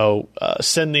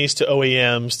 send these to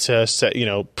OEMs to set,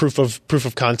 proof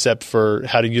of concept for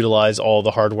how to utilize all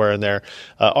the hardware in there.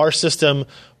 Our system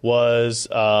was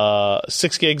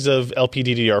 6 gigs of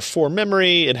LPDDR4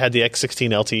 memory. It had the X16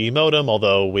 LTE modem,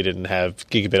 although we didn't have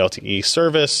Gigabit LTE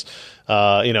service.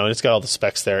 And it's got all the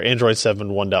specs there. Android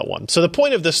 7 1.1. So the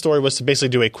point of this story was to basically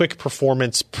do a quick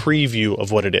performance preview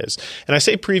of what it is. And I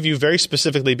say preview very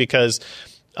specifically because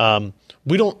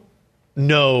we don't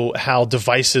know how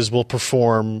devices will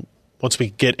perform once we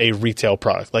get a retail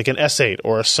product, like an S8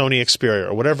 or a Sony Xperia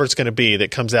or whatever it's going to be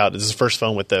that comes out. This is the first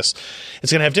phone with this.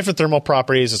 It's going to have different thermal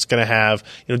properties. It's going to have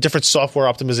different software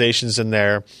optimizations in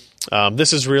there.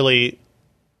 This is really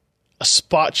a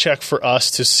spot check for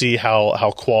us to see how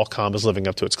Qualcomm is living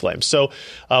up to its claims. So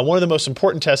one of the most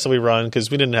important tests that we run, because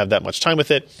we didn't have that much time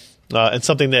with it, and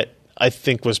something that I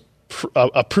think was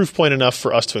a proof point enough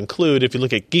for us to include, if you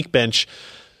look at Geekbench,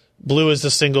 Blue is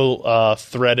the single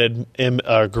threaded,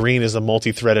 green is the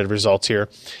multi-threaded results here.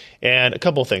 And a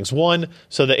couple of things. One,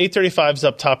 so the 835 is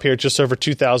up top here, just over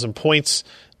 2,000 points.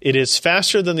 It is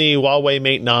faster than the Huawei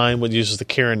Mate 9, which uses the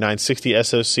Kirin 960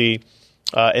 SoC,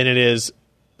 and it is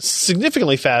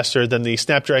significantly faster than the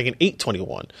Snapdragon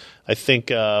 821. I think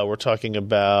we're talking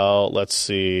about, let's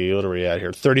see, what are we at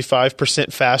here?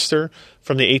 35% faster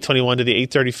from the 821 to the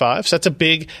 835. So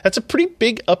that's a pretty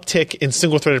big uptick in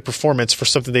single-threaded performance for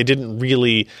something they didn't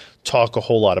really talk a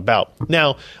whole lot about.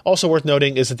 Now, also worth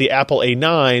noting is that the Apple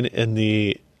A9 and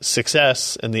the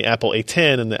 6S and the Apple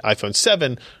A10 and the iPhone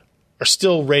 7 are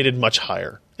still rated much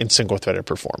higher in single-threaded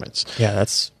performance. Yeah,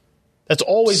 that's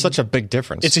always such a big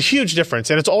difference. It's a huge difference,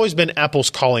 and it's always been Apple's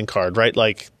calling card, right?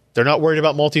 Like, they're not worried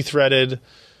about multi-threaded.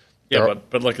 Yeah,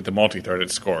 but look at the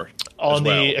multi-threaded score on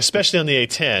especially on the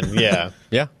A10. Yeah,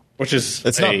 yeah, which is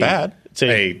it's not bad. It's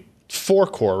a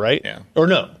 4-core, right? Yeah, or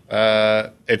no?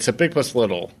 It's a big plus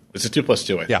little. It's a 2+2.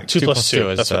 I think. Yeah,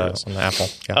 2+2 is that's what it is on the Apple.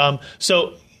 Yeah.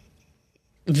 So.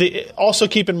 Also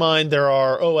keep in mind there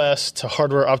are OS to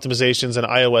hardware optimizations and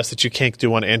iOS that you can't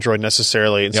do on Android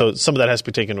necessarily, and so some of that has to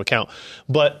be taken into account.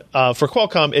 But for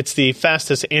Qualcomm, it's the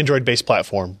fastest Android-based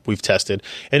platform we've tested.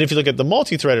 And if you look at the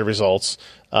multi-threaded results,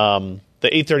 the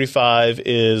 835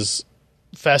 is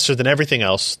faster than everything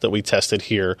else that we tested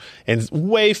here, and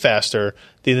way faster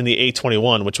than the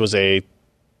 821, which was a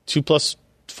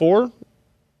 2+4,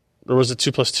 or was it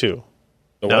 2+2?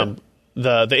 The what?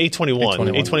 The 821.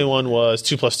 821 was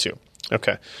 2+2.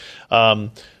 Okay.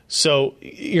 So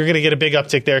you're going to get a big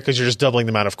uptick there because you're just doubling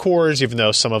the amount of cores, even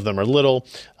though some of them are little.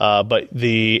 But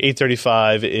the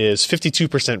 835 is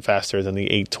 52% faster than the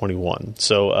 821.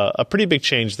 So a pretty big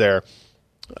change there.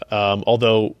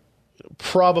 Although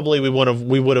probably we would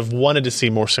have wanted to see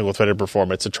more single-threaded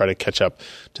performance to try to catch up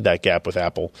to that gap with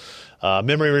Apple.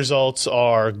 Memory results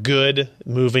are good,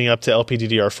 moving up to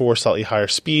LPDDR4, slightly higher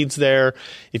speeds there.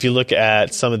 If you look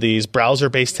at some of these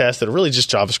browser-based tests that are really just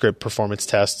JavaScript performance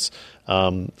tests,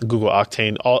 Google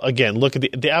Octane, again, look at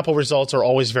the Apple results are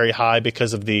always very high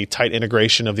because of the tight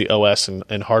integration of the OS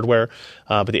and hardware.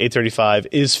 But the 835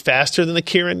 is faster than the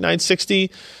Kirin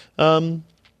 960,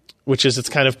 which is its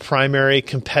kind of primary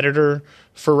competitor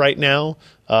for right now.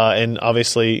 And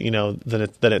obviously,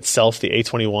 than itself, the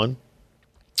 821.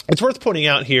 It's worth pointing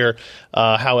out here,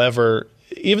 however,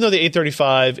 even though the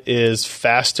 835 is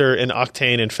faster in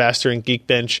Octane and faster in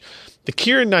Geekbench, the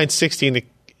Kirin 960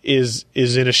 is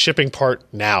in a shipping part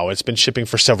now. It's been shipping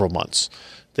for several months.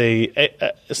 The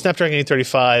Snapdragon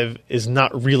 835 is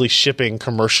not really shipping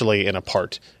commercially in a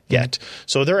part yet.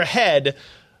 So they're ahead,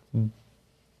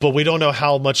 but we don't know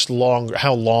how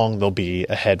long they'll be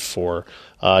ahead for,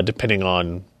 depending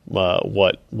on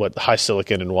what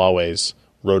HiSilicon and Huawei's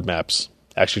roadmaps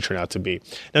actually turn out to be.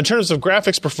 Now, in terms of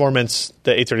graphics performance,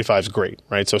 the 835 is great,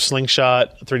 right? So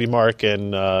Slingshot, 3D Mark,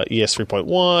 and ES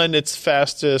 3.1, it's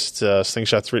fastest.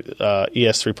 Slingshot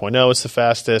ES 3.0, it's the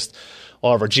fastest.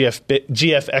 All of our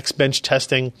GFX bench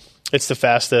testing, it's the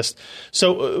fastest.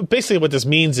 So basically what this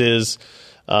means is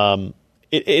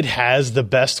it has the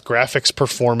best graphics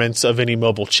performance of any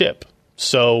mobile chip.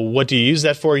 So what do you use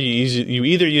that for? You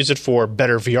either use it for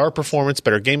better VR performance,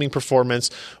 better gaming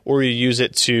performance, or you use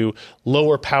it to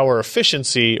lower power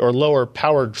efficiency or lower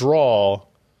power draw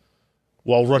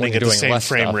while running at the same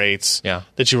frame rates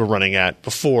that you were running at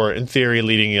before, in theory,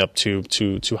 leading up to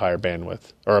higher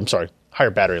bandwidth. Or I'm sorry, higher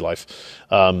battery life.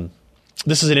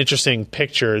 This is an interesting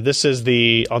picture. This is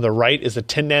on the right is the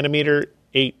 10 nanometer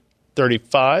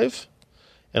 835,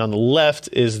 and on the left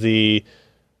is the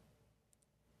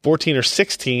 14 or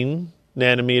 16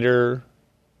 nanometer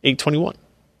 821.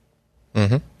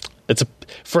 Mm-hmm. That's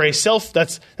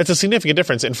a significant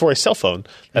difference, and for a cell phone,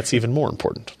 that's even more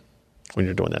important when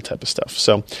you're doing that type of stuff.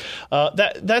 So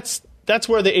that's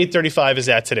where the 835 is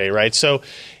at today, right? So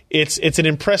it's an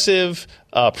impressive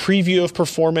preview of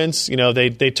performance.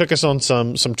 They took us on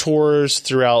some tours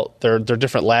throughout their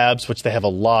different labs, which they have a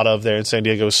lot of there in San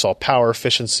Diego. We saw power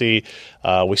efficiency.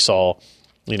 We saw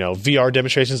VR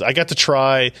demonstrations. I got to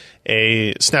try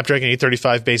a Snapdragon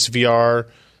 835 based VR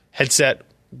headset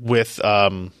with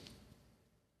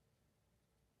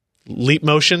Leap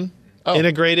Motion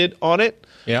integrated on it,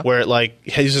 where it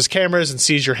uses cameras and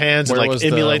sees your hands and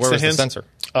emulates the hands. The sensor?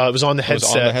 It was on the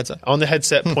headset. On the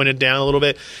headset, pointed down a little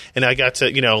bit, and I got to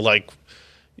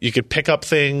you could pick up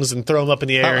things and throw them up in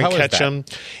the air and catch them.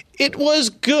 It was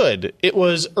good. It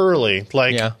was early,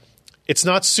 It's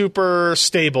not super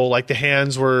stable. Like the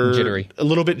hands were jittery. A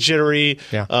little bit jittery.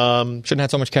 Yeah. Shouldn't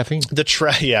have so much caffeine. The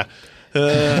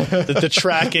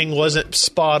tracking wasn't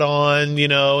spot on,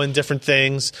 and different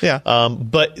things. Yeah.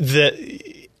 But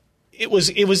it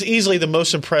was easily the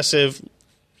most impressive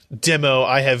demo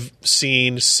I have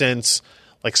seen since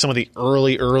like some of the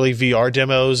early VR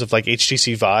demos of like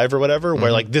HTC Vive or whatever,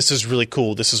 where like this is really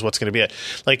cool. This is what's going to be it.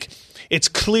 Like it's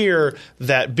clear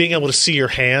that being able to see your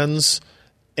hands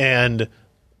and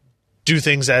do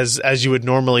things as you would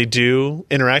normally do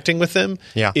interacting with them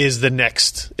is the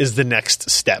next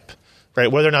step. Right,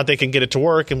 whether or not they can get it to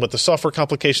work and what the software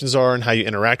complications are and how you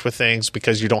interact with things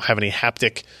because you don't have any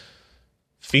haptic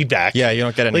feedback. Yeah, you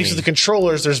don't get any. At least with the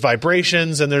controllers, there's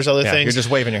vibrations and there's other things. You're just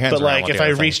waving your hands But around like if I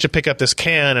reach to pick up this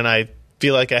can and I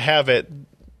feel like I have it,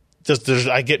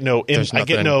 I get no. There's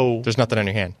nothing in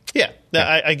your hand. Yeah,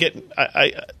 I get.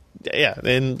 Yeah,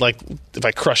 and like if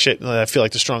I crush it, I feel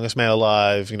like the strongest man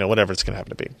alive. Whatever it's going to happen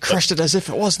to be. Crushed it as if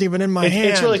it wasn't even in my hand.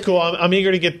 It's really cool. I'm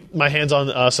eager to get my hands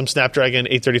on some Snapdragon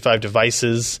 835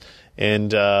 devices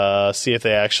and see if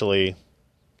they actually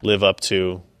live up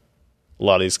to a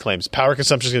lot of these claims. Power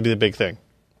consumption is going to be the big thing.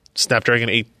 Snapdragon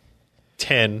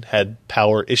 810 had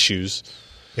power issues.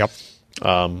 Yep.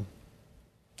 And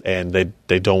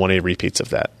they don't want any repeats of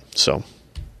that. So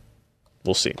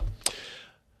we'll see.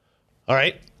 All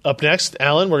right. Up next,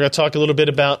 Alan, we're going to talk a little bit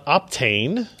about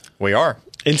Optane. We are.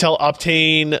 Intel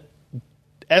Optane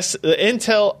SSD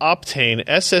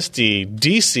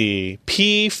DC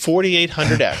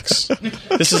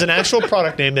P4800X. This is an actual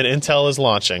product name that Intel is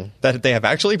launching. That they have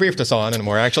actually briefed us on, and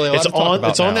we're actually allowed to talk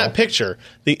about It's on that picture.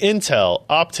 The Intel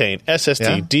Optane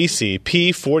SSD DC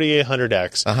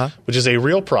P4800X, which is a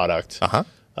real product.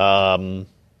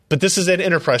 But this is an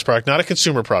enterprise product, not a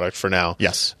consumer product for now.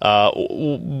 Yes.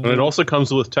 And it also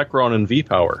comes with Techron and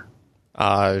V-Power.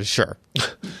 Sure.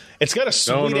 It's got a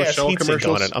sweet-ass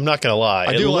heatsink on it. I'm not going to lie.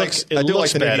 I do like the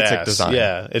heatsink design.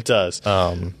 Yeah, it does.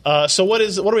 So what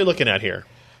are we looking at here?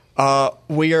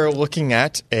 We are looking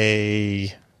at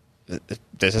this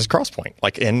is Crosspoint,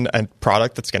 like in a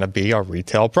product that's going to be a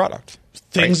retail product.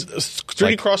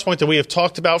 3D Crosspoint that we have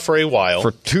talked about for a while.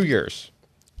 For 2 years.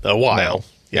 A while. Now.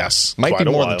 Yes. Might be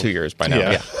more than 2 years by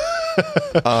now.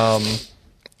 Yeah.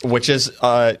 Which is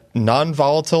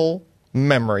non-volatile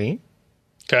memory.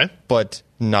 Okay. But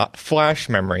not flash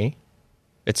memory.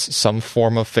 It's some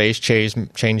form of phase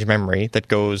change memory that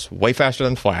goes way faster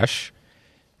than flash.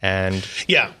 And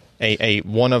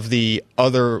one of the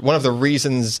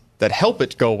reasons that help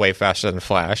it go way faster than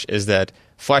flash is that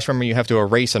flash memory you have to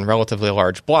erase in relatively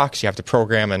large blocks. You have to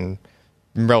program in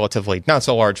relatively not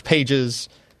so large pages.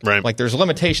 Right. Like there's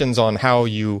limitations on how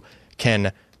you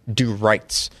can do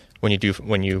writes when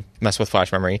you mess with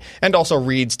flash memory, and also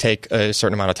reads take a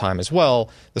certain amount of time as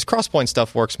well. This Crosspoint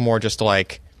stuff works more just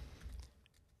like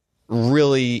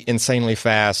really insanely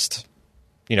fast.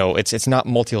 It's not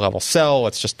multi-level cell.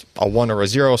 It's just a 1 or a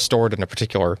 0 stored in a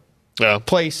particular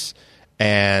place,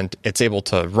 and it's able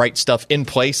to write stuff in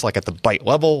place, like at the byte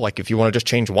level. Like if you want to just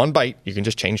change one byte, you can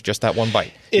just change just that one byte.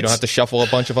 You don't have to shuffle a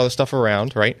bunch of other stuff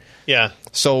around, right? Yeah.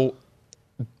 So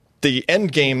the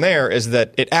end game there is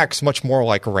that it acts much more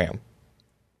like RAM.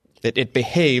 It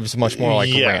behaves much more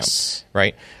like RAM,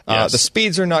 right? Yes. The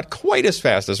speeds are not quite as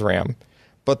fast as RAM,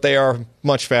 but they are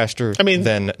much faster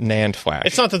than NAND flash.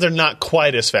 It's not that they're not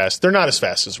quite as fast. They're not as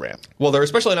fast as RAM. Well, they're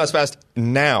especially not as fast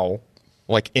now,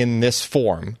 like in this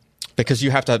form, because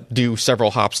you have to do several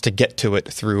hops to get to it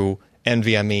through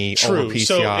NVMe over PCI.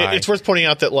 So it's worth pointing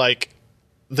out that like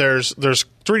there's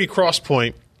 3D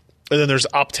Crosspoint and then there's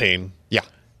Optane. Yeah.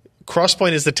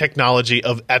 Crosspoint is the technology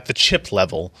at the chip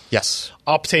level. Yes.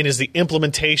 Optane is the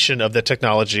implementation of the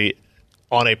technology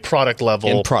on a product level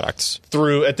in products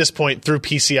at this point through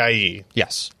PCIe.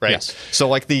 Yes. Right. Yes. So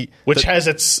like which has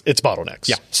its bottlenecks.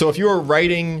 Yeah. So if you are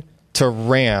writing to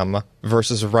RAM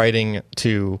versus writing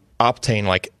to Optane,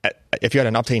 like if you had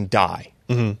an Optane die,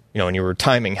 and you were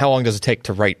timing, how long does it take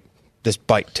to write this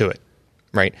byte to it?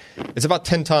 Right. It's about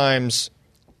 10 times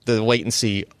the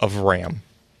latency of RAM.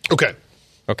 Okay.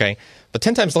 But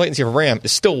 10 times the latency of RAM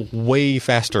is still way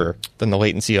faster than the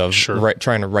latency of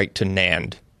trying to write to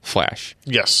NAND flash.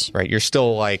 Yes. Right. You're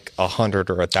still like 100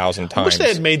 or 1,000 times. I wish they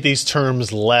had made these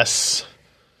terms less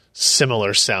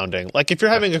similar sounding. Like if you're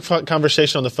having a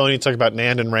conversation on the phone, you talk about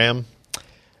NAND and RAM.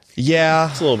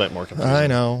 Yeah. It's a little bit more confusing. I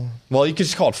know. Well, you could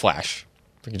just call it flash.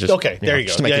 There you go.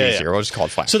 Just to make it easier, we'll just call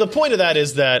it flash. So the point of that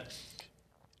is that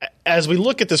as we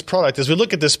look at this product, as we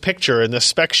look at this picture and this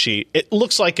spec sheet, it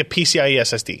looks like a PCIe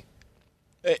SSD.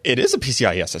 It is a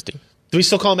PCIe SSD. Do we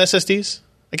still call them SSDs?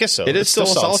 I guess so. It is still a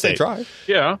solid-state drive.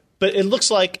 Yeah. But it looks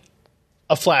like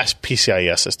a flash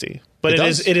PCIe SSD. But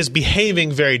it is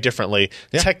behaving very differently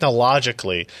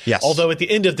technologically. Yes. Although at the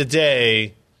end of the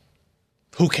day,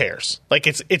 who cares? Like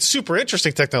it's super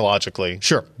interesting technologically.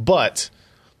 Sure. But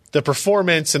the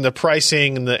performance and the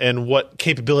pricing and what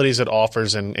capabilities it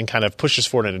offers and kind of pushes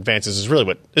forward and advances is really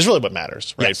what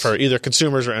matters, right? Yes. For either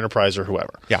consumers or enterprise or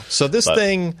whoever. Yeah. So this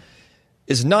thing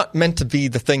is not meant to be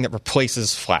the thing that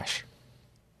replaces Flash.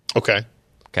 Okay.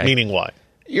 Meaning why?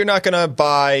 You're not going to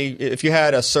buy, if you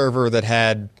had a server that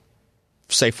had,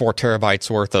 say, 4 terabytes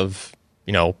worth of,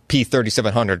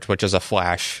 P3700, which is a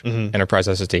Flash enterprise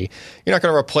SSD, you're not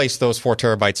going to replace those 4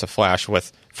 terabytes of Flash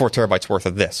with 4 terabytes worth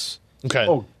of this. Okay.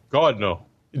 Oh, God, no.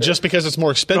 Just because it's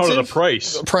more expensive? No, the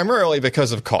price. Primarily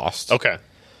because of cost. Okay.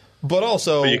 But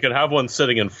also... But you could have one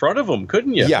sitting in front of them,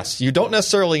 couldn't you? Yes. You don't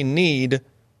necessarily need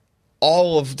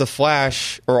all of the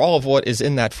Flash or all of what is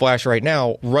in that Flash right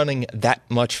now running that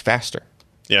much faster.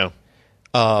 Yeah.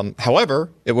 However,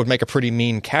 it would make a pretty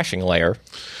mean caching layer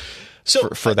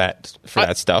for that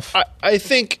stuff. I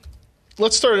think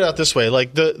let's start it out this way.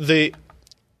 Like the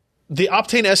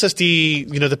Optane SSD,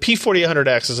 the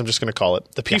P4800X, as I'm just going to call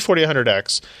it, the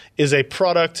P4800X is a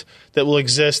product that will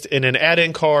exist in an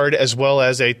add-in card as well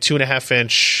as a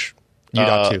 2.5-inch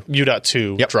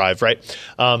U.2 drive, right?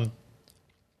 And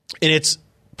it's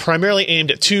primarily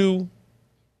aimed at 2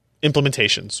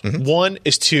 implementations. Mm-hmm. One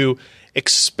is to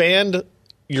expand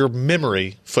your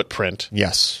memory footprint.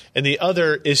 Yes. And the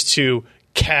other is to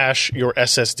cache your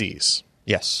SSDs.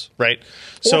 Yes. Right?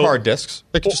 Or hard disks.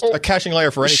 Like just a caching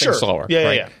layer for anything slower. Yeah,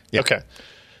 right? Yeah. Okay.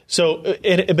 So,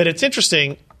 but it's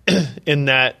interesting in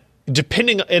that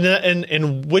depending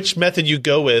in which method you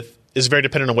go with is very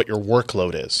dependent on what your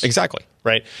workload is. Exactly.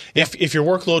 Right? Yeah. If your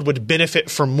workload would benefit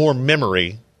from more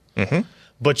memory,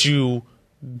 but you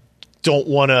don't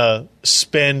want to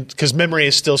spend, because memory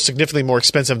is still significantly more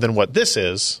expensive than what this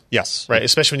is. Yes. Right?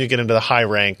 Especially when you get into the high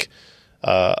rank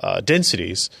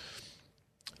densities.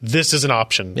 This is an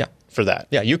option for that.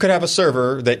 Yeah, you could have a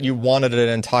server that you wanted an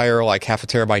entire like half a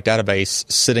terabyte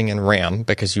database sitting in RAM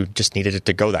because you just needed it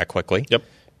to go that quickly. Yep.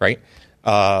 Right?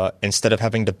 Instead of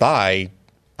having to buy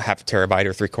a half a terabyte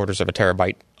or 3/4 of a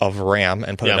terabyte of RAM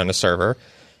and put it on a server.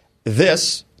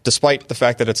 This, despite the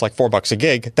fact that it's like $4 a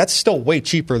gig, that's still way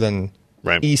cheaper than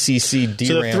ECC DRAM.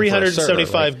 So the 375 for a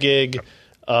server, gig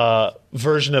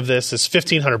version of this is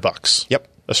 $1,500. Yep.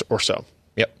 Or so.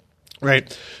 Yep.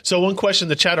 Right. So one question in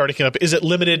the chat already came up: is it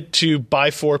limited to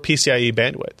by-4 PCIe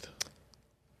bandwidth?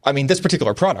 I mean, this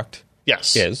particular product,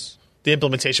 is the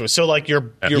implementation was so like your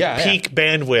peak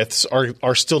bandwidths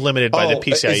are still limited by the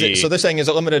PCIe. So they're saying is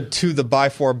it limited to the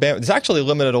by-4 bandwidth? It's actually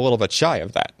limited a little bit shy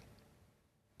of that.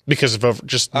 Because of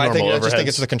just normal overheads? I just think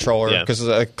it's the controller, because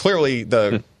clearly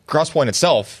the Crosspoint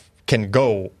itself can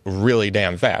go really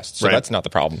damn fast, so that's not the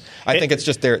problem. I think it's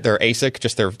just their ASIC,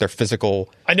 just their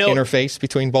physical interface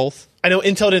between both. I know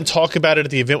Intel didn't talk about it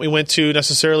at the event we went to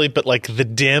necessarily, but like the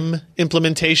DIMM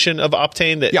implementation of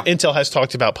Optane that Intel has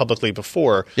talked about publicly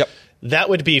before, that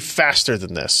would be faster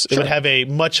than this. It would have a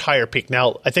much higher peak.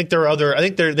 Now, I think they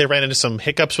ran into some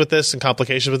hiccups with this and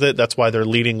complications with it. That's why they're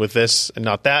leading with this and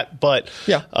not that. But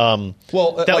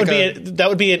that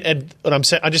would be what I'm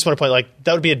saying. I just want to point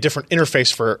that would be a different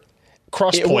interface for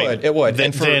Crosspoint. It would.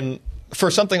 And for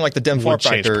something like the DIMM form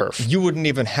factor, you wouldn't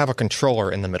even have a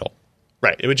controller in the middle.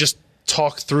 Right. It would just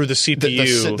talk through the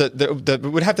CPU. It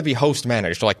would have to be host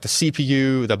managed. Like the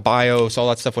CPU, the BIOS, all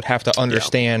that stuff would have to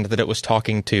understand that it was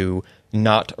talking to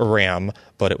not RAM,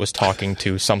 but it was talking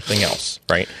to something else,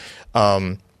 right?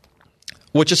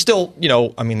 Which is still,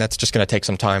 that's just going to take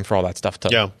some time for all that stuff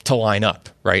to line up,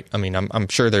 right? I mean, I'm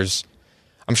sure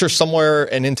somewhere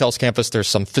in Intel's campus there's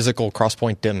some physical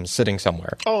Crosspoint DIMMs sitting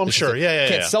somewhere. Oh, I'm sure.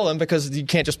 Can't sell them because you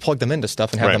can't just plug them into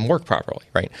stuff and have them work properly,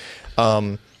 right?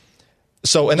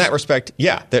 So in that respect,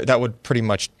 that would pretty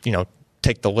much,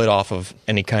 take the lid off of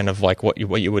any kind of like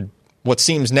what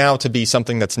seems now to be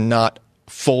something that's not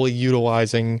fully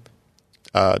utilizing,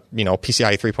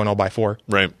 PCIe 3.0 by 4.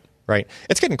 Right.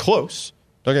 It's getting close.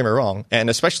 Don't get me wrong. And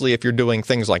especially if you're doing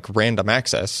things like random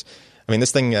access. I mean,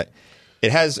 this thing,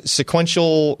 it has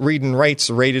sequential read and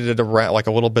writes rated at around like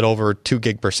a little bit over 2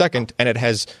 gig per second, and it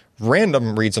has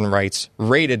random reads and writes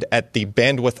rated at the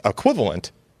bandwidth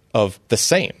equivalent of the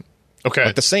same. Okay.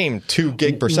 Like the same 2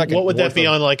 gig per second. What would that be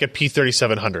on like a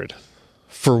P3700?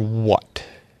 For what?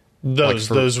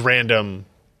 Those random...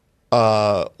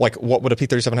 like what would a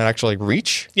P3700 actually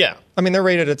reach? Yeah. I mean, they're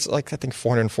rated, it's like, I think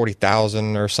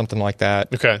 440,000 or something like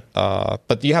that. Okay.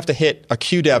 But you have to hit a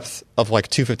queue depth of like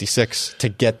 256 to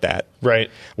get that. Right.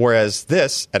 Whereas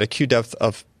this, at a queue depth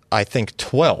of, I think,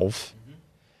 12,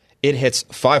 it hits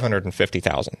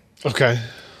 550,000. Okay.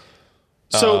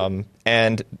 So,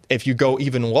 and if you go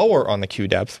even lower on the queue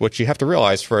depth, which you have to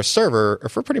realize for a server, or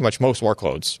for pretty much most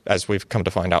workloads, as we've come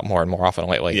to find out more and more often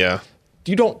lately,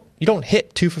 you don't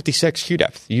hit 256 Q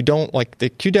depth. You don't like the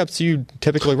Q depths you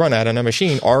typically run at on a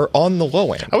machine are on the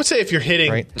low end. I would say if you're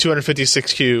hitting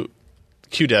 256 Q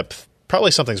depth,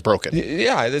 probably something's broken.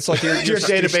 Yeah, it's like your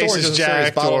database is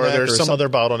jacked, or there's some other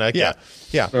bottleneck.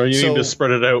 Yeah. Or you need to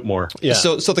spread it out more. Yeah.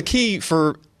 So the key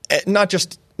for not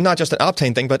just an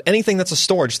Optane thing, but anything that's a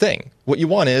storage thing, what you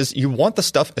want is you want the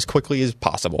stuff as quickly as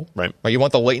possible. Right. You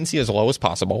want the latency as low as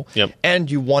possible. Yep. And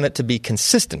you want it to be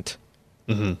consistent.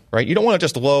 Mm-hmm. Right. You don't want it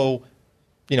just low.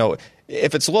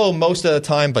 If it's low most of the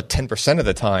time, but 10% of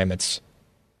the time it's,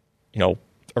 a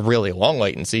really long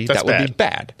latency, that would be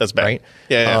bad. That's bad. Right.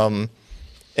 Yeah.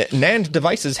 NAND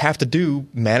devices have to do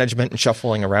management and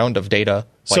shuffling around of data.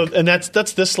 And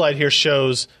that's this slide here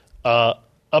shows up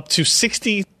to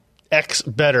 60x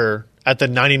better at the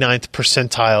 99th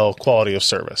percentile quality of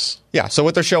service. Yeah. So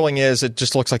what they're showing is it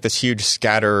just looks like this huge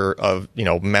scatter of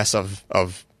mess of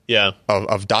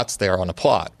dots there on a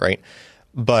plot, right?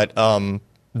 But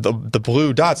the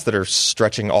blue dots that are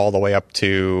stretching all the way up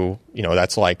to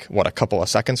that's like what, a couple of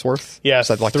seconds worth? Yeah,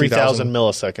 so like 3,000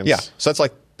 milliseconds. Yeah. So that's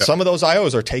like some of those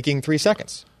IOs are taking 3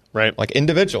 seconds. Right. Like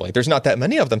individually. There's not that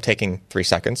many of them taking 3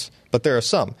 seconds, but there are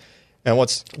some. And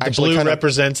what's actually blue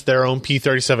represents their own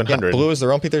P3700. Yeah, blue is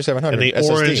their own P3700. And the SSD.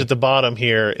 Orange at the bottom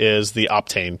here is the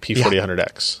Optane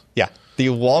P4000X. Yeah. The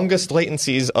longest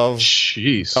latencies of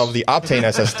the Optane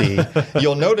SSD,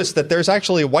 you'll notice that there's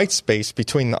actually a white space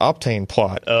between the Optane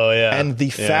plot and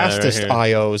the fastest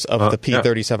IOs of the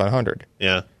P3700.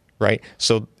 Yeah. Right?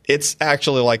 So it's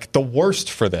actually like the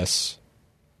worst for this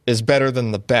is better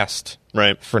than the best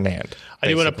for NAND. I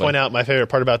do want to point out my favorite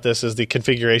part about this is the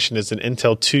configuration is an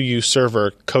Intel 2U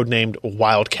server codenamed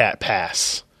Wildcat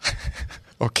Pass.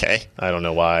 Okay. I don't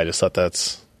know why. I just thought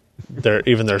that's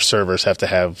even their servers have to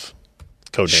have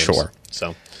code names. Sure.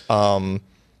 So, and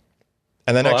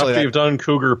then actually after you've done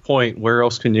Cougar Point, where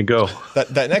else can you go?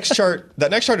 That next chart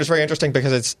is very interesting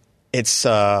because it's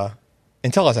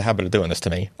Intel has a habit of doing this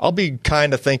to me. I'll be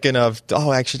kind of thinking of,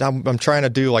 actually, I'm trying to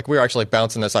do, like, we're actually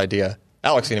bouncing this idea.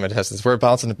 Alex didn't even test this. We're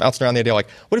bouncing around the idea, like,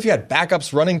 what if you had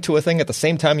backups running to a thing at the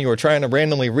same time you were trying to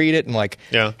randomly read it? And, like,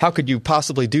 how could you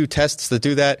possibly do tests that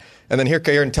do that? And then here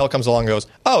Intel comes along and goes,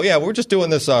 we're just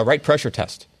doing this write pressure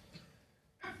test.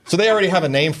 So they already have a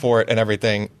name for it and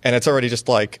everything, and it's already just,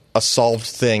 like, a solved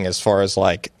thing as far as,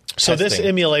 like, so testing. This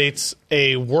emulates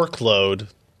a workload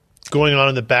going on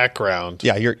in the background.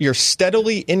 Yeah, you're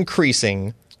steadily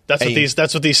increasing. That's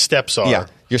what these steps are. Yeah,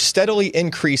 you're steadily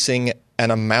increasing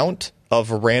an amount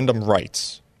of random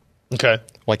writes. Okay.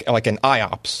 Like an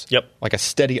IOPS. Yep. Like a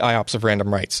steady IOPS of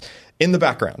random writes in the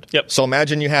background. Yep. So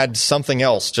imagine you had something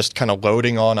else just kind of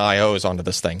loading on IOs onto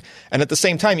this thing. And at the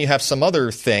same time, you have some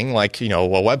other thing like, a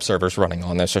web server's running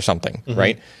on this or something,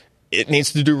 right? It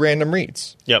needs to do random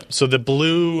reads. Yep. So the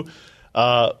blue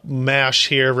mash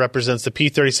here represents the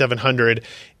P3700.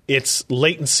 Its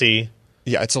latency.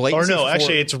 Yeah, it's a latency. Or no,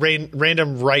 actually, it's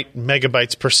random write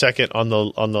megabytes per second on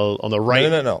the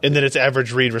right. No. And then its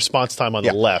average read response time on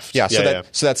the left. Yeah. So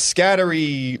that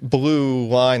scattery blue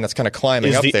line that's kind of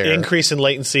climbing up there. Is the increase in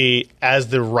latency as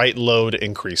the write load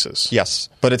increases. Yes,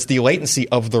 but it's the latency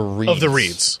of the reads. Of the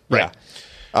reads, right.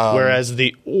 Yeah. Whereas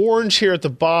the orange here at the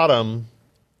bottom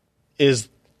is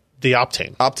the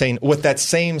Optane. Optane with that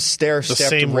same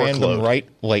stair-stepped random workload. write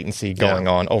latency going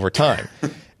on over time.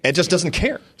 It just doesn't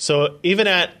care. So even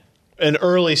at an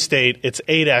early state, it's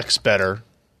 8x better.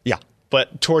 Yeah.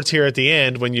 But towards here at the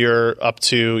end, when you're up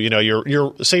to,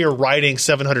 you're writing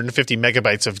 750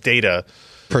 megabytes of data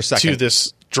per second to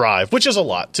this drive, which is a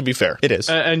lot, to be fair. It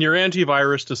is. And your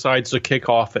antivirus decides to kick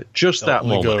off at just that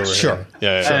moment. Sure.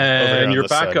 Yeah. And your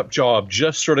backup job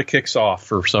just sort of kicks off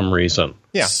for some reason.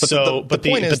 Yeah. But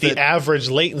the average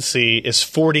latency is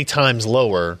 40 times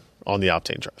lower on the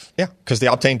Optane drive. Yeah, because the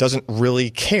Optane doesn't really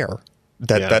care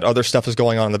that other stuff is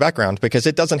going on in the background because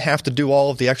it doesn't have to do all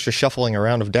of the extra shuffling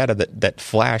around of data that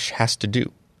Flash has to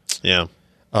do. Yeah.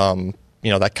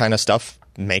 That kind of stuff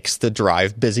makes the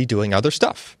drive busy doing other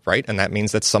stuff, right? And that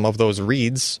means that some of those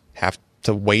reads have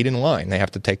to wait in line. They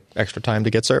have to take extra time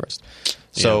to get serviced.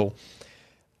 So,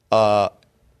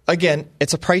 again,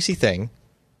 it's a pricey thing,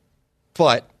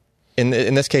 but in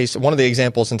this case, one of the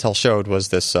examples Intel showed was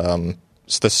this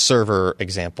the server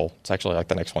example. It's actually like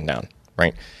the next one down,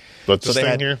 right? What's this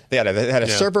thing here? They had a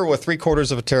server with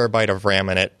 3/4 of a terabyte of RAM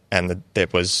in it, and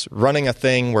it was running a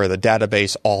thing where the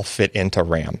database all fit into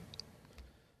RAM.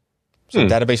 So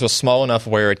the database was small enough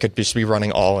where it could just be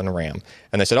running all in RAM.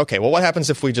 And they said, okay, well, what happens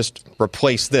if we just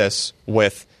replace this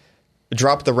with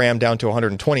drop the RAM down to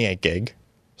 128 gig?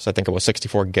 So I think it was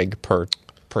 64 gig per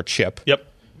chip. Yep.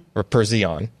 Or per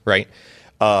Xeon, right?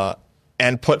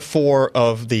 And put 4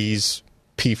 of these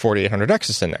P4800X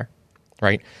is in there,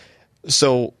 right?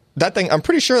 So that thing, I'm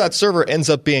pretty sure that server ends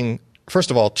up being,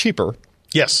 first of all, cheaper.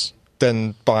 Yes.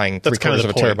 Than buying 3/4 of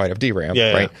a terabyte of DRAM,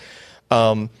 right?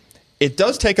 Yeah. It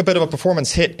does take a bit of a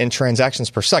performance hit in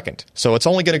transactions per second. So it's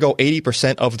only going to go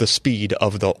 80% of the speed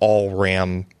of the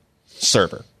all-RAM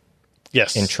server.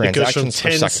 Yes. In transactions it goes from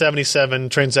 1077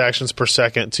 transactions per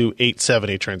second to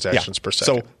 870 transactions per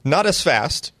second. So not as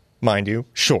fast, mind you,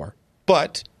 sure.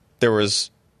 But they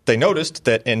noticed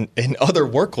that in other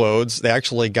workloads, they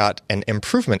actually got an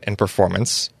improvement in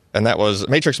performance, and that was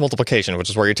matrix multiplication,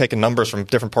 which is where you're taking numbers from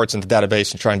different parts in the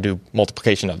database and trying to do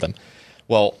multiplication of them.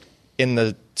 Well, in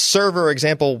the server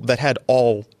example that had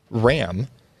all RAM,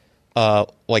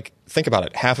 think about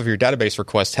it. Half of your database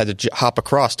requests had to hop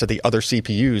across to the other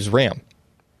CPU's RAM.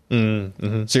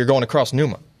 Mm-hmm. So you're going across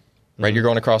NUMA, right? Mm-hmm. You're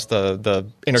going across the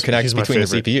interconnects between the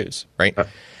CPUs, right?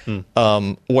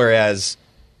 Whereas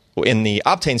in the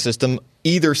Optane system,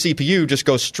 either CPU just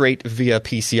goes straight via its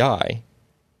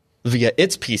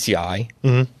PCI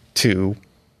to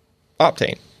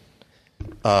Optane.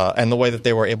 And the way that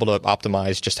they were able to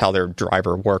optimize just how their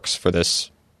driver works for this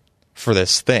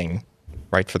thing,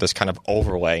 right, for this kind of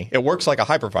overlay. It works like a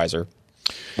hypervisor,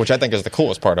 which I think is the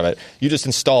coolest part of it. You just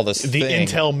install this the thing.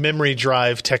 Intel memory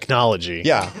drive technology.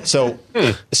 Yeah. So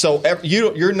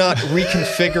you're not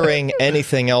reconfiguring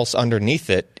anything else underneath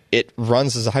it. It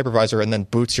runs as a hypervisor and then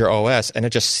boots your OS, and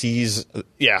it just sees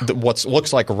what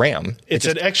looks like RAM. It's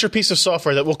an extra piece of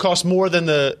software that will cost more than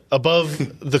above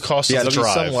the cost of the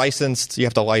drive. Some licensed. You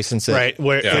have to license it, right?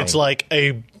 Where it's like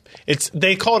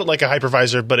they called it like a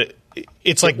hypervisor, but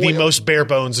it's like the most bare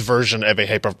bones version of a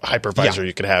hypervisor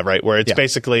you could have, right? Where it's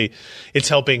basically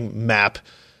helping map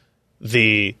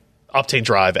the Optane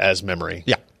drive as memory.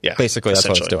 Yeah, basically that's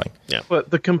what it's doing. Yeah, but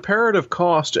the comparative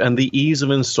cost and the ease of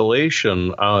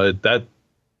installation,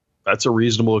 that's a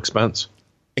reasonable expense.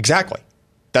 Exactly.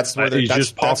 That's where you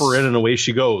just pop her in and away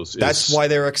she goes. That's why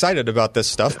they're excited about this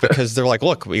stuff, because they're like,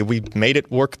 look, we made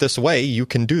it work this way. You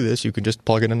can do this. You can just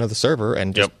plug it into the server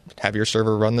and just have your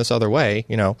server run this other way,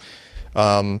 you know.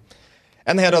 And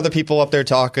they had other people up there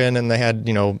talking, and they had,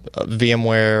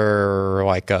 VMware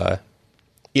like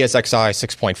ESXi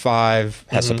 6.5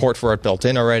 has support for it built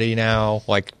in already now,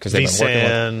 because they've been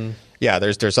working with. Yeah,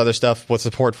 there's other stuff with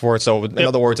support for it. So in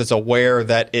other words, it's aware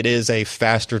that it is a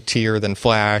faster tier than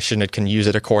Flash, and it can use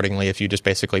it accordingly if you just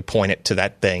basically point it to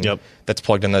that thing that's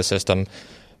plugged into the system.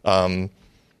 So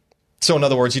in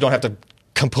other words, you don't have to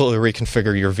completely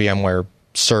reconfigure your VMware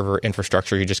server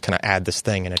infrastructure. You just kind of add this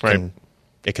thing, and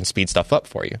it can speed stuff up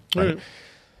for you. Right?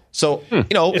 So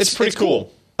it's pretty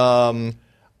cool.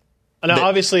 Now,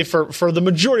 obviously, for the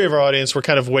majority of our audience, we're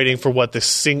kind of waiting for what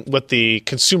the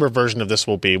consumer version of this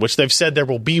will be, which they've said there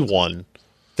will be one.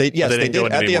 They did at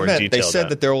the event. They said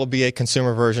that there will be a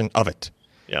consumer version of it.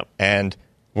 Yeah, and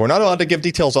we're not allowed to give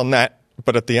details on that.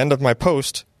 But at the end of my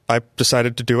post, I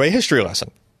decided to do a history lesson.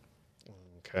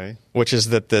 Okay, which is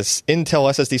that this Intel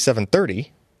SSD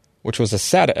 730, which was a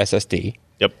SATA SSD,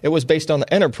 it was based on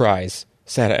the Enterprise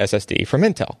SATA SSD from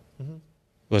Intel. Mm-hmm.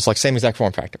 It was like same exact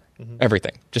form factor,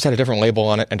 everything. Just had a different label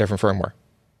on it and different firmware,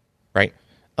 right?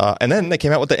 And then they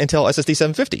came out with the Intel SSD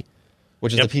 750,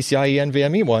 which is the PCIe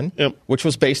NVMe one, which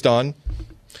was based on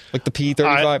like the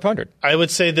P3500. I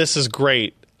would say this is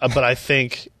great, but I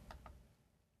think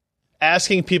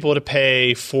asking people to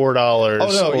pay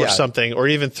 $4 something, or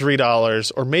even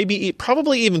 $3, or maybe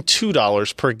probably even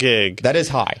 $2 per gig. That is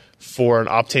high for an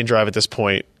Optane drive at this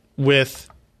point with...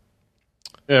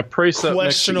 Yeah, price that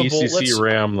next to ECC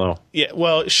RAM, though. Yeah,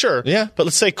 well, sure. Yeah. But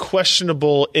let's say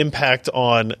questionable impact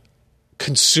on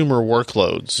consumer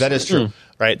workloads. That is true.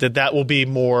 Right? That will be a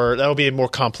more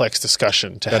complex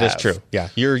discussion to have. That is true. Yeah.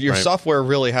 Your software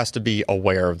really has to be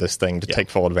aware of this thing to take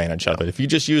full advantage of it. If you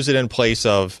just use it in place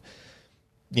of,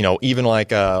 even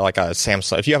like a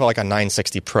Samsung, if you have like a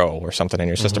 960 Pro or something in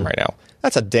your system right now,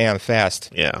 that's a damn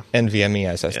fast NVMe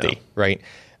SSD, right?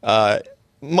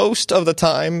 Most of the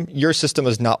time, your system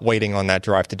is not waiting on that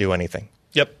drive to do anything.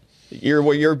 Yep. You're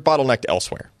bottlenecked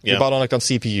elsewhere. You're bottlenecked on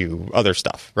CPU, other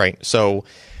stuff, right? So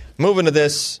moving to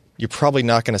this, you're probably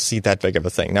not going to see that big of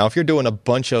a thing. Now, if you're doing a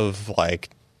bunch of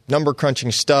like number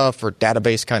crunching stuff or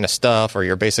database kind of stuff, or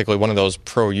you're basically one of those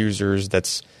pro users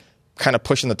that's kind of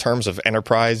pushing the terms of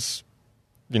enterprise,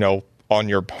 on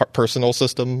your personal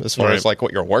system as far as like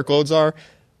what your workloads are,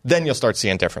 then you'll start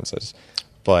seeing differences.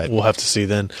 But we'll have to see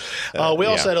then. We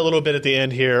also had a little bit at the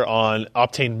end here on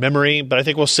Optane memory, but I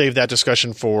think we'll save that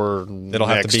discussion for it'll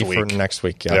have to be for next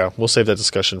week. Yeah, we'll save that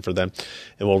discussion for then,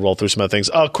 and we'll roll through some other things.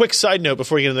 Quick side note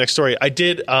before we get to the next story. I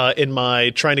did, in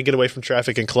my trying to get away from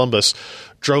traffic in Columbus,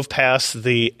 drove past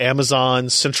the Amazon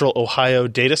Central Ohio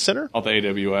data center. All the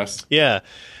AWS. Yeah.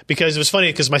 Because it was funny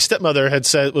because my stepmother had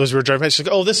said, as we were driving past, she's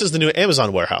like, oh, this is the new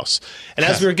Amazon warehouse. And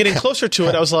as we were getting closer to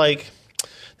it, I was like,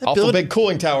 awful big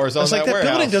cooling towers on that warehouse.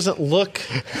 That building doesn't look.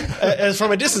 As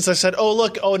from a distance, I said, "Oh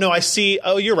look! Oh no! I see.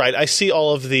 Oh, you're right. I see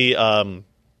all of the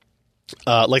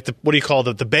like the what do you call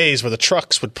the bays where the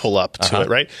trucks would pull up to it,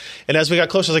 right?" And as we got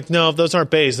closer, I was like, "No, those aren't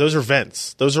bays. Those are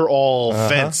vents. Those are all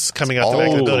vents coming out the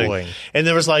back of the building." And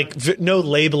there was like no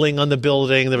labeling on the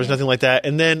building. There was nothing like that.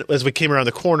 And then as we came around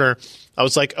the corner, I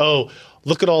was like, "Oh,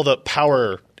 look at all the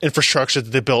power infrastructure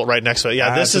that they built right next to it.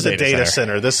 Yeah, this is a data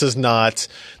center. This is not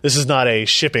a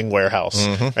shipping warehouse.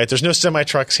 Right? There's no semi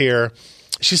trucks here."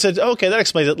 She said, "Okay, that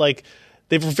explains it." Like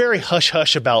they were very hush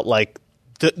hush about like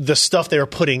the stuff they were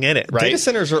putting in it. Right? Data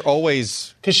centers are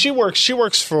always because she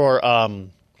works for a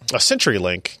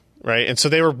CenturyLink, right? And so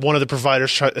they were one of the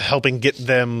providers helping get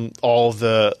them all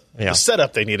the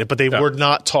setup they needed, but they would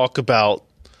not talk about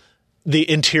the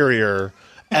interior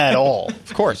at all.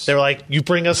 Of course. They were like, you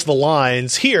bring us the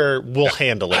lines here, we'll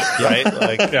handle it, right?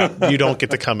 Like, you don't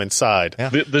get to come inside. Yeah.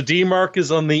 The D-mark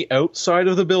is on the outside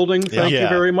of the building. Thank you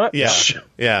very much.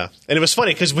 Yeah. And it was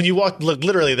funny because when you walked,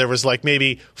 literally there was like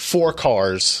maybe 4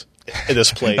 cars in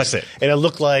this place. That's it. And it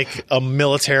looked like a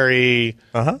military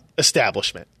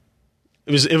establishment.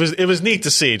 It was neat to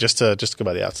see just to go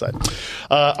by the outside.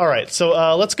 All right,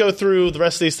 so let's go through the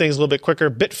rest of these things a little bit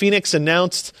quicker. Bitphoenix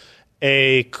announced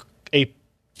a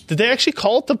did they actually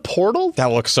call it the Portal?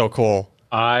 That looks so cool.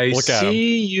 I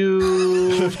see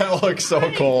you. That looks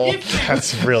so cool.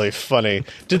 That's really funny.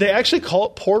 Did they actually call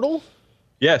it Portal?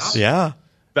 Yes. Yeah.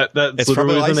 That's it's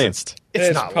probably licensed.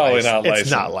 It's probably not licensed.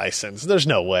 It's not licensed. There's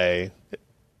no way.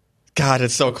 God,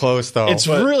 it's so close though. It's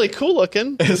really cool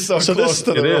looking. It's so close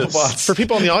to the robots. For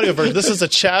people on the audio version, this is a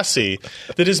chassis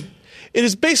that is. It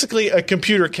is basically a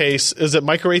computer case. Is it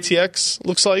micro ATX?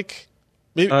 Looks like.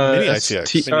 Mini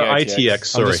ITX. ITX,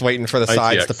 sorry. I'm just waiting for the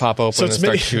sides to pop open and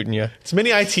start shooting you. It's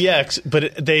mini ITX,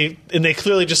 but they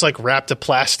clearly just like wrapped a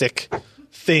plastic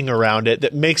thing around it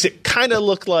that makes it kind of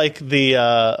look like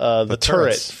the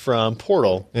turret from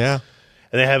Portal. Yeah.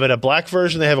 And they have a black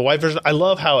version, they have a white version. I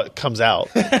love how it comes out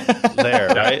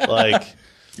there, right? Like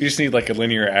you just need like a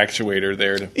linear actuator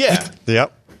there to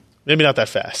Yep. Maybe not that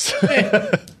fast.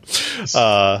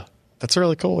 That's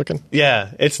really cool looking.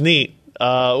 Yeah, it's neat.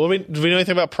 Do we know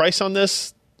anything about price on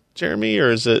this, Jeremy,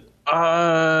 or is it?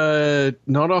 Not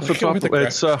off the top.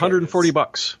 It's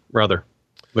 $140 rather.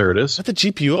 There it is. Is that the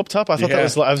GPU up top? I thought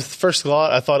that was first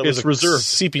thought. I thought it was reserved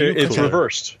CPU. It's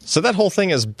reversed. So that whole thing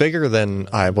is bigger than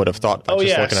I would have thought. So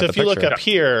if you look up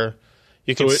here,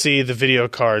 you can see the video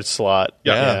card slot.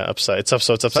 Yeah, upside. It's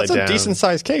upside down. That's a decent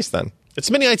sized case then.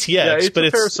 It's mini ITX, but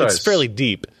it's fairly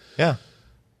deep. Yeah,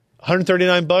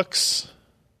 $139.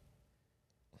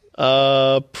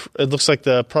 It looks like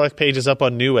the product page is up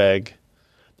on Newegg.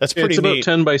 That's pretty neat. It's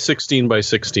about 10 by 16 by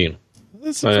 16.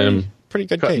 That's a pretty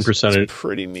good case. Percentage. It's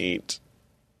pretty neat.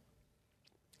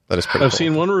 That is pretty I've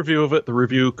seen one review of it. The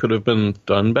review could have been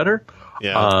done better.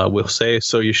 Yeah. We'll say,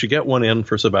 so you should get one in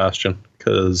for Sebastian,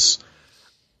 because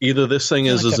either this thing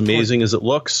is as amazing as it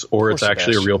looks, or it's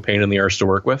actually a real pain in the arse to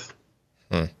work with.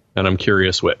 And I'm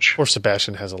curious which. Poor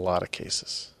Sebastian has a lot of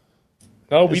cases.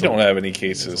 No, we don't have any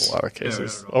cases. A lot of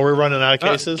cases. Oh, we're running out of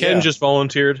cases? Ken just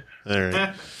volunteered. All right.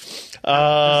 Does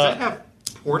that have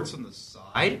ports on the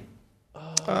side?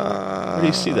 Where do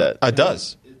you see that? It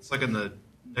does. It's like in the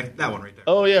that one right there.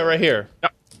 Oh, yeah, right here.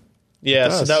 Yeah,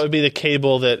 so that would be the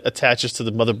cable that attaches to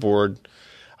the motherboard.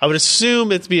 I would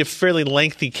assume it'd be a fairly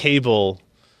lengthy cable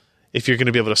if you're going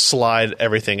to be able to slide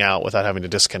everything out without having to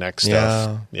disconnect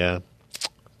stuff. Yeah.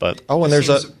 But and there's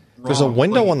a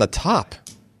window on the top.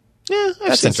 Yeah,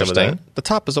 that's interesting. The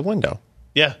top is a window.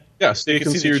 Yeah. Yeah, so you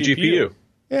can see your GPU.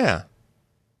 Yeah.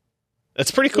 That's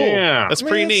pretty cool. Yeah. That's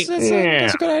pretty neat. That's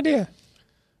a good idea.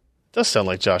 Does sound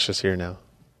like Josh is here now.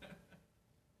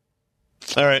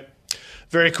 All right.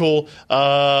 Very cool.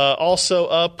 Also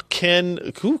up, Ken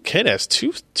has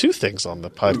two things on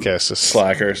the podcast.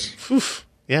 Slackers. Oof.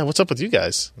 Yeah, what's up with you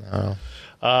guys? Oh.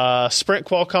 Sprint,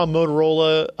 Qualcomm,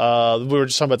 Motorola, we were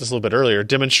just talking about this a little bit earlier,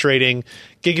 demonstrating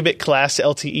Gigabit class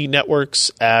LTE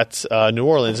networks at New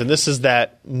Orleans. And this is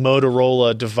that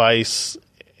Motorola device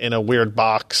in a weird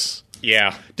box.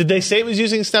 Yeah. Did they say it was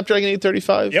using Snapdragon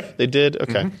 835? Yep. They did?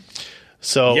 Okay.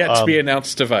 So yet to be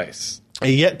announced device. A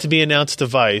yet to be announced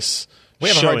device We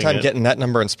have a hard time getting that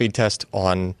number and speed test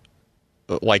on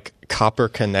like copper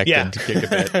connected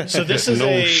gigabit. So this is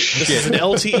an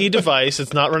LTE device.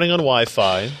 It's not running on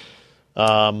Wi-Fi,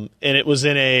 and it was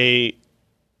in a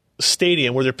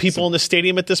stadium. Were there people in the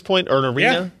stadium at this point, or an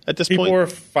arena at this point? People were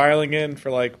filing in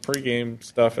for like pregame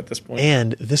stuff at this point.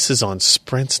 And this is on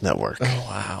Sprint's network. Oh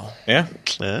wow! Yeah.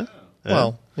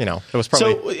 Well, it was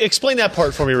probably. So explain that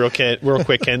part for me, real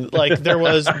quick, Ken. Like there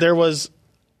was.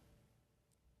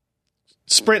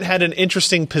 Sprint had an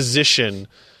interesting position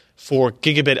for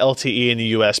Gigabit LTE in the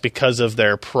U.S. because of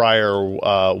their prior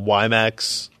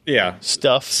WiMAX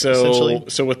stuff. So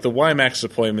with the WiMAX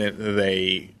deployment,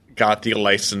 they got the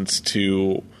license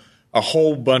to a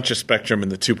whole bunch of spectrum in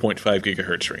the 2.5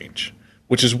 gigahertz range,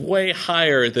 which is way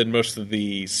higher than most of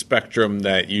the spectrum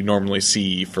that you normally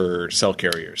see for cell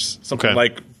carriers. Something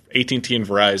like AT&T and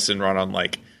Verizon run on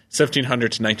like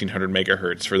 1700 to 1900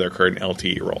 megahertz for their current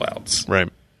LTE rollouts. Right.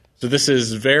 So this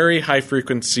is very high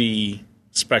frequency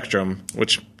spectrum,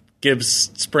 which gives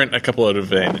Sprint a couple of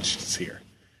advantages here.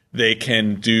 They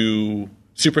can do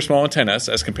super small antennas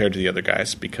as compared to the other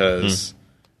guys because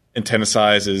antenna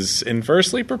size is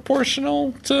inversely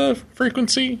proportional to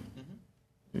frequency.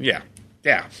 Yeah,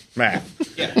 math.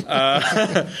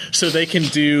 So they can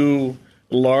do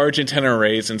large antenna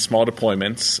arrays in small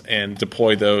deployments and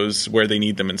deploy those where they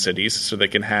need them in cities. So they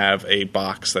can have a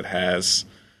box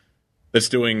that's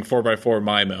doing 4x4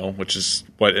 MIMO, which is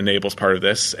what enables part of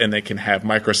this, and they can have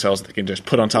microcells that they can just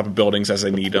put on top of buildings as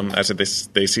they need them, as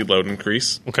they see load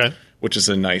increase, which is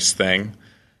a nice thing.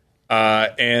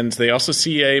 And they also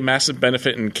see a massive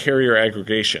benefit in carrier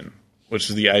aggregation, which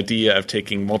is the idea of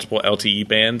taking multiple LTE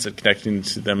bands and connecting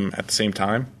to them at the same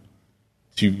time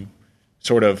to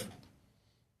sort of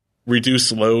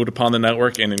reduce load upon the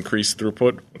network and increase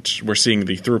throughput, which we're seeing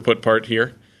the throughput part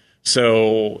here.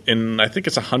 So I think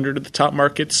it's 100 of the top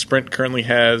markets, Sprint currently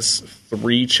has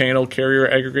 3-channel carrier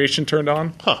aggregation turned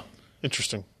on. Huh.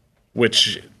 Interesting.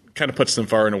 Which kind of puts them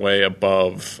far and away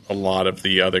above a lot of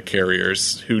the other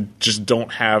carriers who just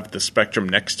don't have the spectrum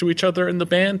next to each other in the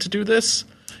band to do this.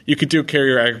 You could do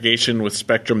carrier aggregation with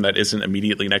spectrum that isn't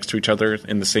immediately next to each other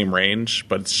in the same range,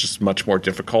 but it's just much more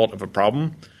difficult of a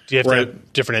problem. Do you have to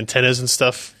have different antennas and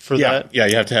stuff for that? Yeah,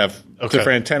 you have to have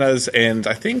different antennas, and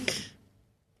I think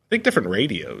different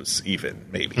radios even,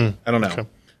 maybe. I don't know. Okay.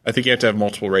 I think you have to have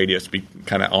multiple radios to be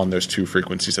kind of on those two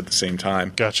frequencies at the same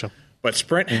time. Gotcha. But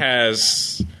Sprint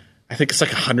has, I think it's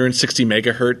like 160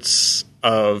 megahertz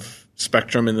of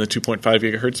spectrum in the 2.5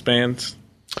 gigahertz band.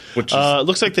 Which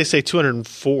looks like they say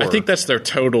 204. I think that's their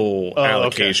total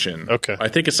allocation. Okay. I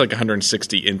think it's like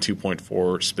 160 in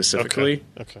 2.4 specifically.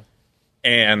 Okay.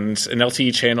 And an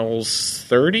LTE channel's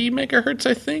 30 megahertz,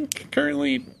 I think,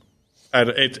 currently.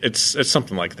 It's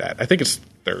something like that. I think it's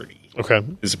 30. Okay,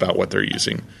 is about what they're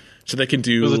using. So they can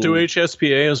do. Does it do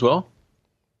HSPA as well?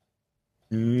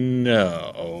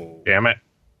 No. Damn it.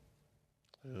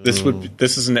 This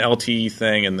is an LTE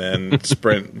thing, and then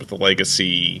Sprint with the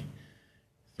legacy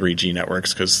 3G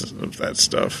networks because of that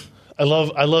stuff. I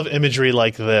love imagery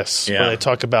like this when they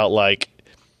talk about like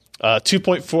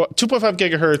 2.5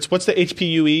 gigahertz. What's the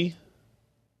HPUE?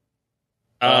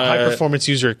 High performance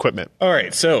user equipment. All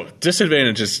right, so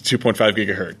disadvantage is 2.5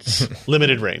 gigahertz.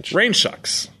 Limited range. Range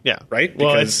sucks. Yeah. Right?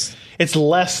 Well, it's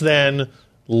less than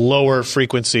lower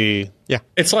frequency. Yeah.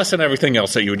 It's less than everything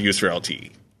else that you would use for LTE.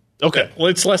 Okay. Well,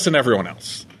 it's less than everyone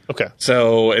else. Okay.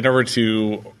 So in order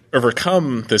to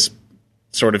overcome this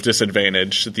sort of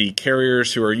disadvantage, the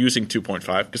carriers who are using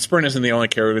 2.5, because Sprint isn't the only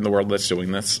carrier in the world that's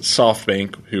doing this.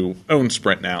 SoftBank, who owns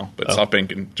Sprint now, but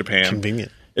SoftBank in Japan.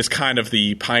 Convenient. Is kind of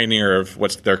the pioneer of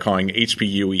what they're calling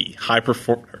HPUE,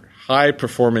 high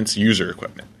performance user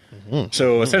equipment.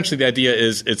 So essentially the idea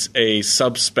is it's a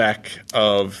sub-spec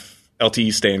of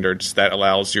LTE standards that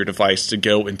allows your device to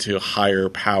go into higher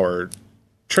power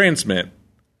transmit,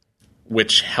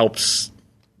 which helps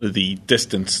the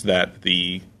distance that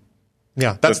the...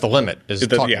 Yeah, that's the limit, is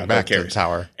talking back to the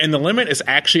tower. And the limit is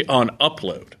actually on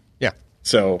upload. Yeah.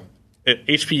 So...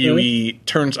 HPUE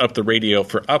turns up the radio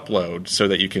for upload so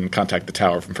that you can contact the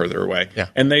tower from further away. Yeah.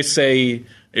 And they say,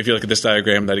 if you look at this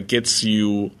diagram, that it gets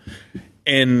you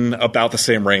in about the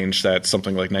same range that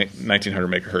something like 1900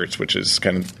 megahertz, which is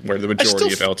kind of where the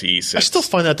majority of LTE sits. I still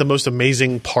find that the most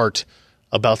amazing part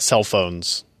about cell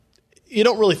phones. You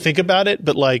don't really think about it,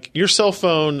 but like your cell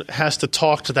phone has to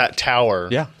talk to that tower.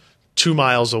 2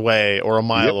 miles away or a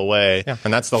mile away. Yeah,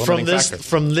 and that's the limiting factor.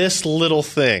 From this little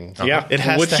thing. Yeah. It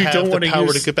has to have the power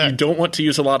to get back. You don't want to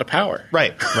use a lot of power.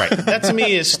 Right. That to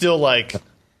me is still like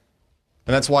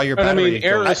And that's why your battery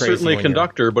air is certainly a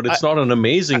conductor, but it's not an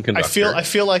amazing conductor. I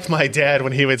feel like my dad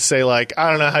when he would say, like, I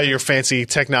don't know how your fancy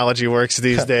technology works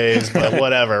these days, but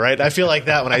whatever, right? I feel like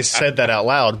that when I said that out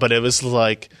loud, but it was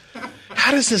like,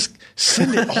 how does this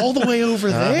send it all the way over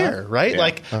there, right?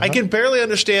 Yeah. I can barely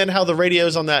understand how the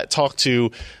radios on that talk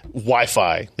to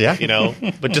Wi-Fi,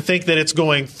 but to think that it's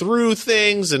going through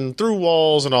things and through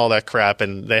walls and all that crap,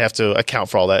 and they have to account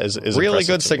for all that is really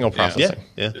good signal processing.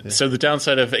 Yeah. So the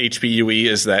downside of HPUE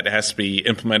is that it has to be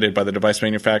implemented by the device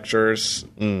manufacturers.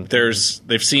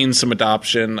 They've seen some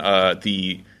adoption.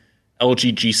 The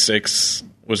LG G6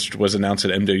 was announced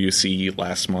at MWC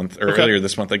last month, or earlier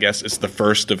this month, I guess. It's the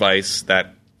first device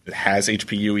that has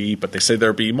HPUE, but they say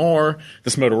there'll be more.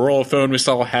 This Motorola phone we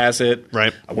saw has it.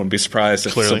 Right. I wouldn't be surprised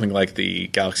if something like the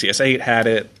Galaxy S8 had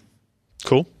it.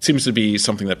 Cool. Seems to be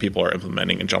something that people are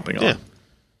implementing and jumping on. Yeah.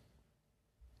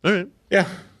 All right. Yeah.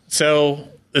 So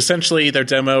essentially their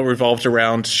demo revolved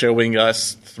around showing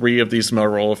us 3 of these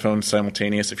Motorola phones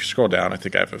simultaneous. If you scroll down, I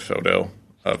think I have a photo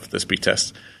of the speed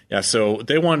test. Yeah, so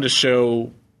they wanted to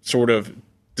show sort of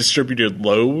distributed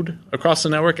load across the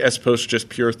network as opposed to just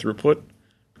pure throughput,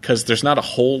 because there's not a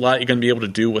whole lot you're going to be able to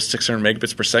do with 600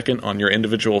 megabits per second on your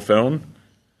individual phone.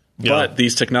 Yeah. But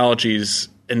these technologies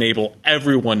enable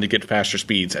everyone to get faster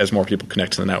speeds as more people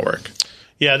connect to the network.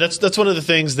 Yeah, that's one of the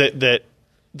things that the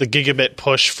gigabit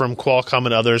push from Qualcomm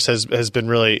and others has been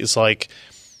really, is like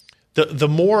the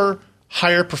more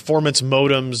higher performance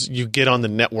modems you get on the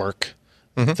network,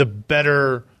 the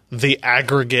better the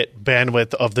aggregate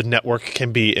bandwidth of the network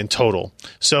can be in total.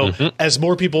 So as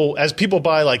people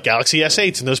buy like Galaxy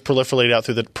S8s and those proliferate out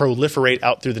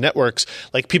through the networks,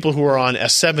 like people who are on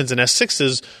S7s and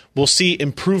S6s will see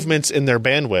improvements in their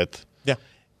bandwidth. Yeah.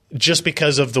 Just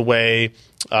because of the way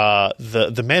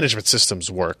the management systems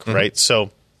work, right?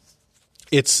 So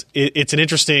it's an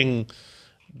interesting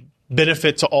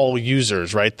benefit to all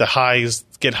users, right? The highs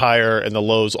get higher and the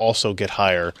lows also get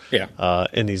higher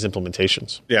in these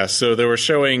implementations. Yeah, so they were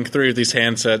showing 3 of these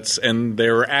handsets, and they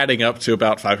were adding up to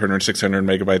about 500, 600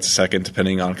 megabytes a second,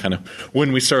 depending on kind of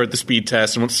when we started the speed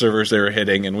test and what servers they were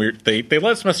hitting. And they let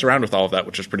us mess around with all of that,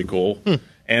 which was pretty cool.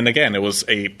 And again, it was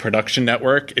a production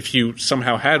network. If you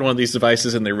somehow had one of these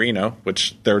devices in the arena,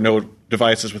 which there are no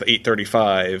devices with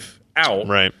 835 out,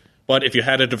 right? But if you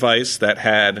had a device that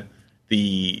had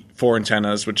the 4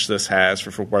 antennas, which this has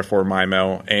for 4x4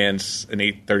 MIMO, and an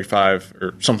 835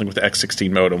 or something with the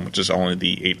X16 modem, which is only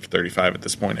the 835 at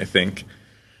this point, I think,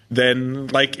 then,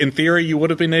 like, in theory, you would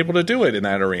have been able to do it in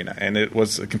that arena. And it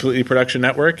was a completely production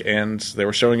network, and they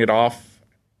were showing it off.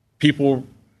 The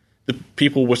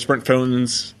people with Sprint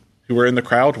phones who were in the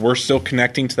crowd were still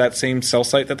connecting to that same cell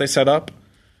site that they set up.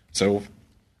 So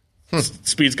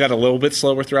speeds got a little bit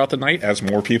slower throughout the night as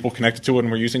more people connected to it and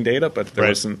were using data, but there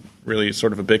wasn't really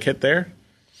sort of a big hit there.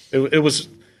 It was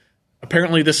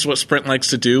apparently this is what Sprint likes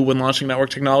to do when launching network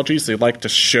technologies. They like to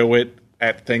show it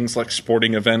at things like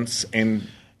sporting events and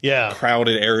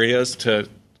crowded areas to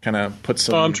kind of put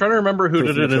some. I'm trying to remember who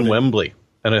did it in Wembley,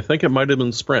 and I think it might have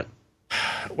been Sprint.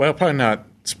 Well, probably not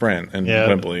Sprint and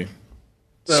Wembley.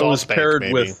 That was paired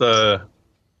with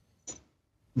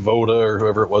Voda or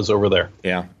whoever it was over there.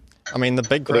 Yeah. I mean, the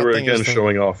big they were thing again is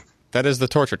showing off. That is the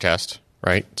torture test,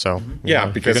 right? So because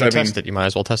if you're going to test it, you might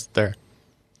as well test it there.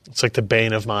 It's like the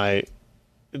bane of my.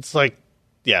 It's like,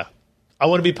 I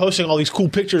want to be posting all these cool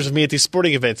pictures of me at these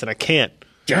sporting events, and I can't.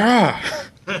 Yeah.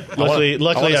 Luckily,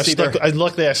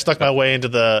 I stuck my way into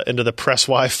the press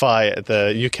Wi-Fi at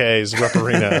the UK's Rep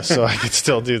Arena, so I could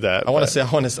still do that. I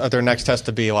want their next test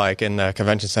to be like in the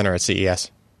convention center at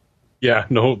CES. Yeah,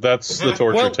 no, that's the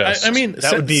torture test. I mean,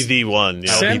 that would be the one.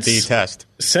 That would be the test.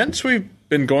 Since we've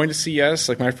been going to CES,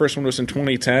 like my first one was in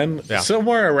 2010,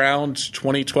 somewhere around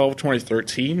 2012,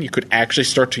 2013, you could actually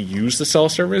start to use the cell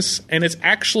service, and it's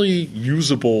actually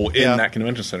usable in that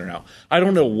convention center now. I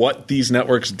don't know what these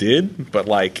networks did, but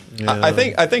like... I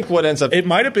think what ends up... It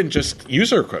might have been just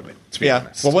user equipment, to be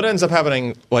honest. Well, what ends up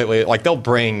happening lately, like they'll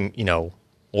bring,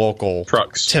 local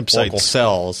trucks, local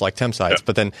cells like temp sites,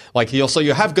 but then like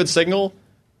you have good signal,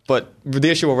 but the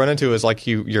issue we'll run into is like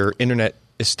your internet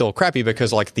is still crappy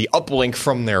because like the uplink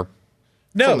from their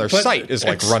site is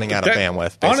like running out of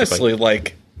bandwidth. Basically. Honestly,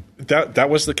 like that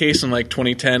was the case in like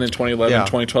 2010 and 2011,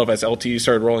 2012 as LTE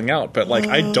started rolling out, but like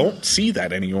I don't see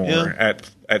that anymore at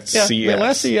CES. Man,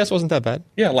 last CES wasn't that bad.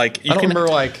 Yeah, like I don't remember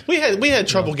like we had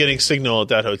trouble getting signle at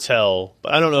that hotel,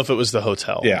 but I don't know if it was the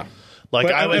hotel. Yeah. Like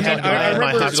I would have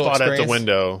my hotspot at the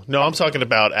window. No, I'm talking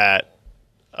about at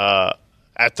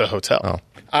the hotel. Oh.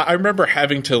 I remember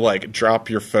having to like drop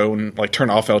your phone, like turn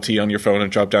off LTE on your phone and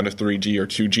drop down to 3G or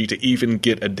 2G to even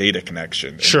get a data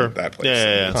connection. Sure. In that place.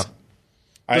 Yeah. Huh.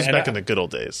 This was back in the good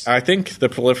old days. I think the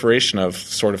proliferation of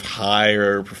sort of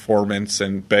higher performance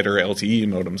and better LTE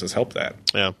modems has helped that.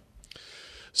 Yeah.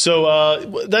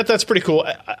 So that's pretty cool.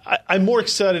 I'm more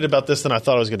excited about this than I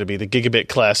thought I was going to be, the gigabit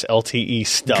class LTE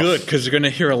stuff. Good, because you're going to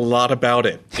hear a lot about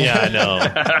it. Yeah, I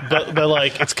know. but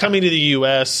like, it's coming to the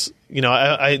U.S., you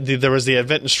know, there was the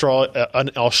event in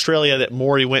Australia that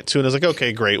Maury went to, and I was like,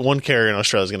 okay, great. One carrier in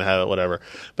Australia is going to have it, whatever.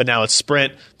 But now it's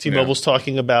Sprint. T-Mobile's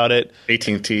talking about it.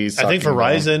 AT&T's I think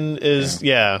Verizon is,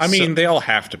 I mean, they all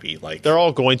have to be. Like, they're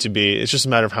all going to be. It's just a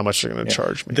matter of how much they're going to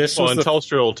charge me.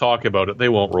 Telstra will talk about it. They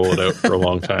won't roll it out for a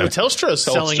long time. Telstra is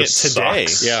selling it today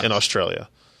in Australia.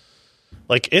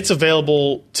 Like, it's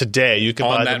available today. You can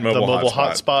buy the mobile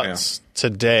hotspots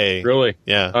today. Really?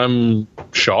 Yeah. I'm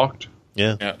shocked.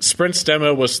 Yeah. Sprint's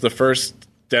demo was the first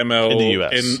demo in the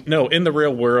US. In the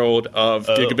real world of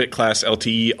gigabit class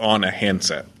LTE on a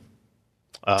handset.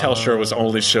 Telstra was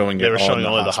only showing it. They were on showing the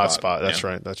only hotspot. the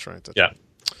hotspot. That's right. Yeah.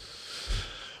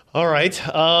 All right.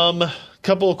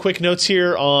 Couple of quick notes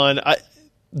here on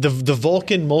the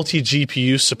Vulkan multi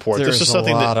GPU support. There's a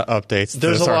lot of updates.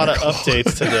 There's a lot of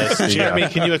updates to this. Jeremy,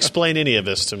 can you explain any of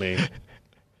this to me?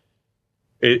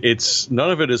 It's none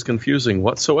of it is confusing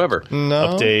whatsoever.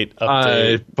 No. Update.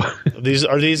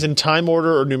 Are these in time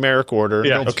order or numeric order?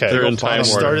 Yeah, okay. They're in time order.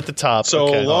 Start at the top. So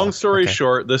long story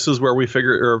short, this is where we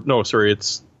figure.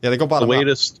 They go bottom. The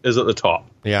latest is at the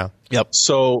top. Yeah. Yep.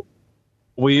 So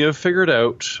we have figured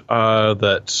out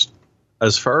that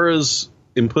as far as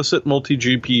implicit multi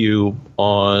GPU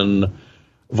on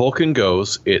Vulkan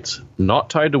goes, it's not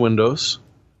tied to Windows.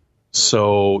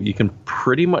 So you can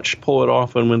pretty much pull it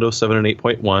off on Windows 7 and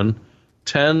 8.1.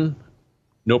 10,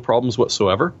 no problems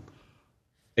whatsoever.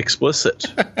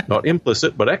 Explicit, not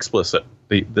implicit, but explicit.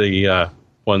 The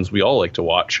ones we all like to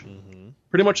watch. Mm-hmm.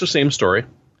 Pretty much the same story.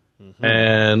 Mm-hmm.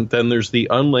 And then there's the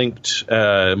unlinked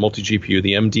multi-GPU,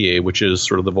 the MDA, which is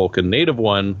sort of the Vulkan native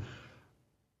one,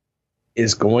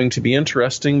 is going to be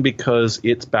interesting because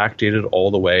it's backdated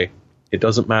all the way. It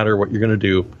doesn't matter what you're going to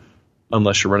do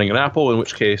unless you're running an Apple, in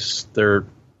which case they're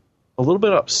a little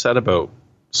bit upset about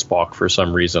Spock for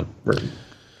some reason.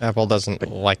 Apple doesn't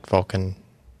like Vulkan.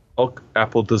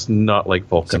 Apple does not like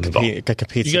Vulkan at all. You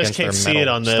guys can't see it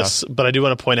on this, but I do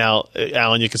want to point out,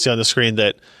 Alan, you can see on the screen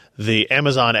that the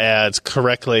Amazon ads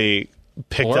correctly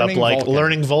picked up like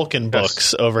Learning Vulkan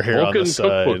books over here on the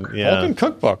side. Cookbook. Yeah. Vulkan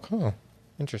cookbook. Oh,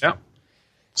 interesting. Yeah.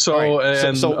 So,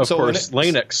 of course,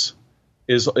 Linux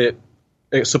is it.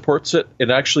 It supports it. It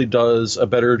actually does a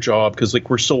better job because, like,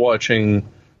 we're still watching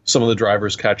some of the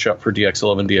drivers catch up for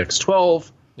DX11, DX12.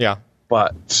 Yeah.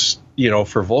 But,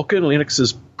 for Vulkan, Linux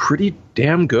is pretty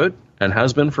damn good and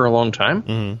has been for a long time.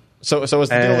 Mm-hmm. So is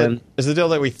the deal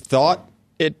that we thought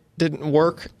it didn't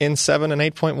work in 7 and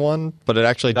 8.1, but it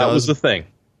actually does? That was the thing.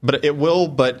 But it will,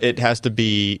 but it has to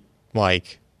be,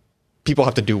 like, people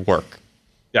have to do work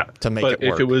to make it work. But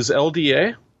if it was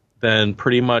LDA, then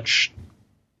pretty much...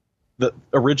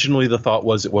 originally the thought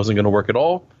was it wasn't going to work at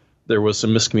all. There was some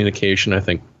miscommunication, I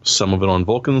think, some of it on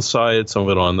Vulkan's side, some of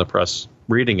it on the press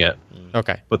reading it.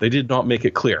 Okay. But they did not make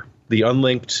it clear. The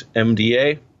unlinked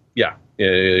MDA,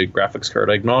 graphics card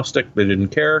agnostic, they didn't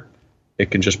care. It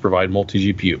can just provide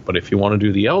multi-GPU. But if you want to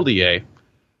do the LDA,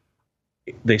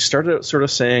 they started out sort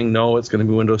of saying, no, it's going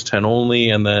to be Windows 10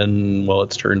 only, and then,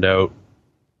 it's turned out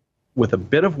with a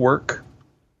bit of work,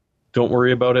 don't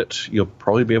worry about it. You'll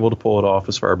probably be able to pull it off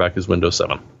as far back as Windows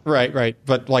 7. Right.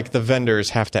 But, like, the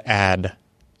vendors have to add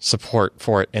support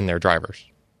for it in their drivers.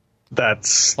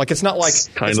 That's like it's not like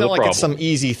it's some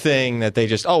easy thing that they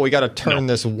just we got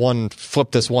to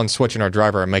flip this one switch in our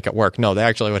driver and make it work. No, they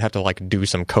actually would have to like do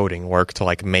some coding work to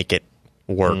like make it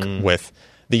work with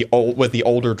the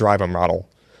older driver model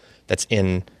that's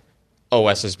in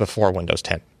OSs before Windows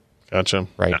 10. Gotcha.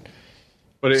 Right. Yeah.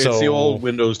 But it's the old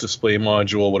Windows display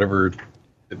module, whatever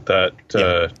that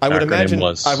acronym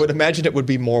was. I would imagine it would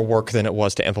be more work than it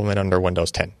was to implement under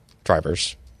Windows 10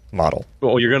 drivers model.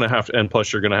 Well, you're going to have to, and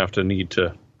plus you're going to have to need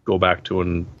to go back to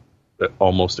an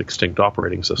almost extinct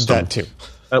operating system. That too.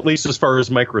 At least as far as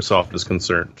Microsoft is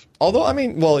concerned. Although,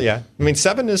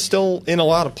 7 is still in a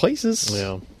lot of places.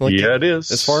 Yeah, it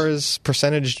is. As far as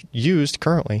percentage used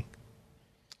currently.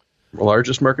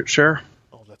 Largest market share?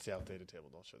 Oh, that's the outdated table.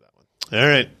 Don't show that one. All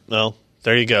right. Well,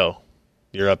 there you go.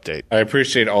 Your update. I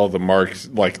appreciate all the marks,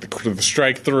 like the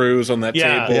strike throughs on that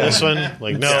table. Yeah, this one,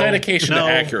 like it's dedication to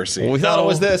accuracy. Well, we thought it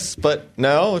was this, but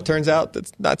no, it turns out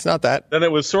that's not that. Then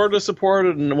it was sort of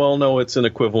supported, and no, it's an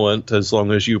equivalent as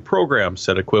long as you program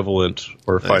said equivalent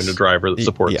or find a driver that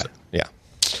supports it. Yeah.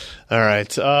 All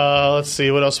right. Let's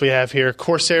see what else we have here.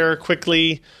 Corsair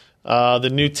quickly. The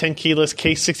new 10 keyless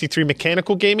K63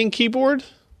 mechanical gaming keyboard.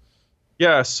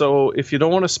 Yeah, so if you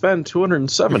don't want to spend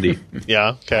 $270, yeah,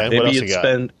 okay. Maybe what else you'd you got?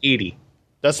 spend $80.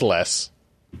 That's less.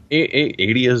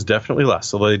 80 is definitely less.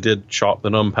 So they did chop the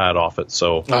numpad off it.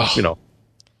 So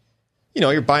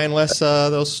you're buying less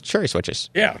those cherry switches.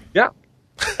 Yeah.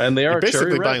 And they are You're basically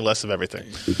cherry red. buying less of everything.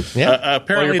 Yeah.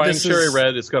 Apparently, You're buying this cherry is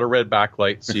red. It's got a red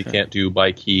backlight, so you can't do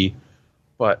by key.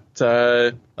 But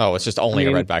it's just only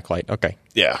a red backlight. Okay.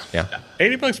 Yeah. Yeah.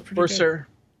 $80 pretty Corsair.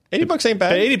 $80 ain't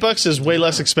bad. But $80 is way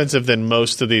less expensive than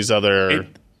most of these other.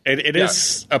 It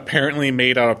is apparently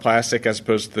made out of plastic as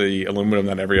opposed to the aluminum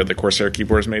that every other Corsair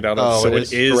keyboard is made out of. Oh, so it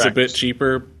is? it is a Correct. bit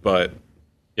cheaper, but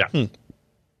Yeah.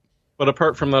 But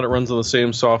apart from that, it runs on the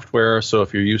same software. So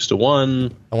if you're used to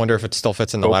one, I wonder if it still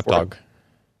fits in the Go for lapdog.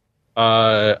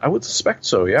 I would suspect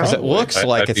so. Yeah. 'Cause it looks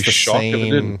like I'd it's be the shocked if it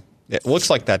same. didn't. It looks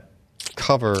like that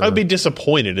cover. I'd be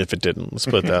disappointed if it didn't. Let's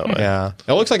put it that way. Yeah.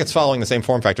 It looks like it's following the same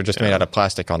form factor, just made out of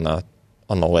plastic on the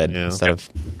lid Yeah. instead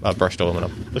of brushed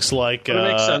aluminum. Looks like But it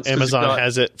makes sense 'cause Amazon you've got-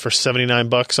 has it for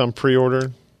 $79 on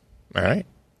pre-order. All right.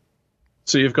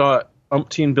 So you've got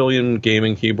umpteen billion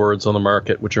gaming keyboards on the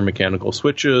market, which are mechanical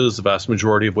switches, the vast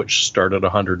majority of which start at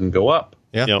 100 and go up.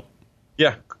 Yeah. Yep.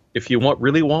 Yeah, if you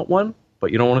really want one,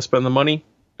 but you don't want to spend the money,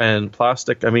 and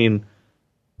plastic, I mean,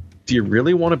 do you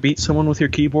really want to beat someone with your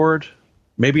keyboard?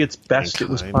 Maybe it's best it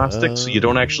was Kinda. plastic so you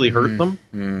don't actually hurt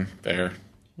them. fair.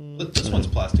 This one's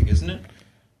plastic, isn't it?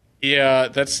 Yeah,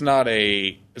 it's not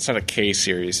a K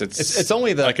series. It's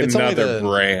only the- like it's only another the-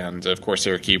 brand of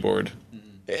Corsair keyboard.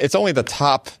 It's only the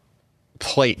top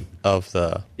plate of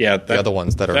the other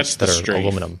ones that are strafe.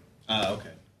 aluminum. Okay.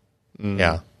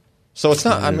 Yeah. So it's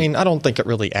not. I mean, I don't think it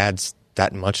really adds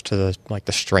that much to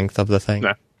the strength of the thing.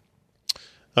 Nah.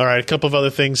 All right, a couple of other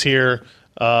things here.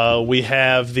 We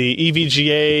have the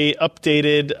EVGA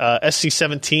updated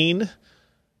SC17,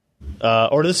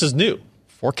 or this is new.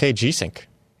 4K G-Sync,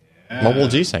 mobile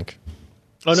G-Sync.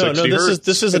 Oh no, 60 hertz.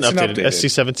 this is an It's an updated updated.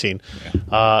 SC17,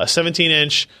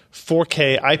 17-inch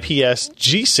 4K IPS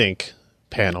G-Sync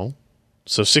panel,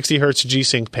 so 60 hertz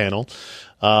G-Sync panel.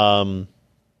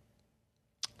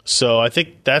 So I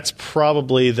think that's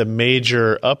probably the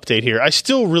major update here. I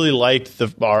still really liked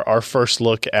our first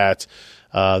look at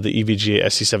the EVGA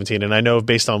SC17, and I know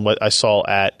based on what I saw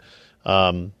at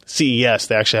CES,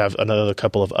 they actually have another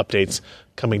couple of updates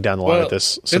coming down the line with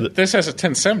this. So this has a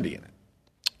 1070 in it.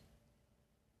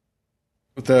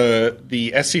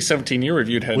 The SC17 you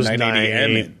reviewed had was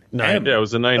 980M. Yeah, it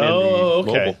was a 990 Oh,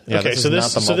 okay. mobile. Yeah, okay, this so is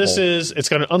this not the mobile. it's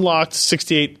got an unlocked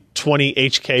 6820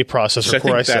 HK processor, So I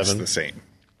Core think that's i7. the same.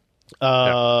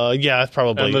 Yeah,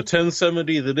 probably. And the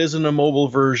 1070 that isn't a mobile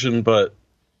version, but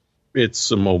it's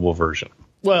a mobile version.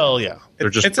 Well, yeah. They're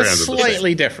just It's a branded the same.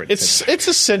 slightly different. It's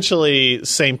essentially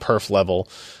same perf level.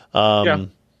 So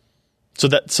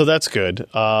that's good.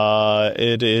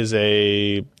 It is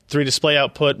a 3 display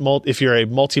output. If you're a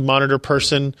multi-monitor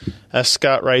person, as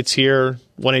Scott writes here,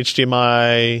 1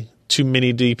 HDMI, 2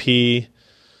 mini DP,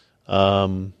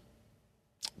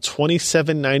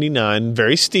 $27.99.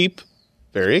 Very steep,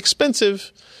 very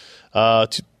expensive.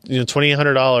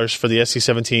 $2,800 for the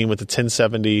SC17 with the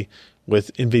 1070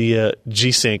 with NVIDIA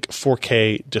G-Sync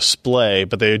 4K display,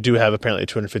 but they do have apparently a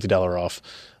 $250 off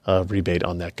rebate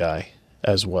on that guy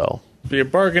as well. Be a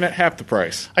bargain at half the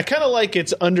price. I kind of like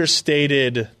its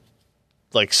understated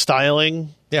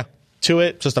styling Yeah. to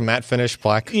it. Just a matte finish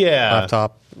black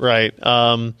laptop. Right.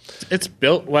 It's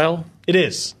built well. It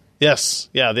is. Yes.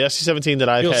 Yeah, the SC17 that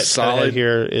I've Feels had solid.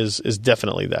 here is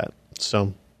definitely that.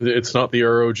 So It's not the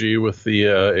ROG with the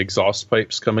exhaust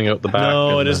pipes coming out the back.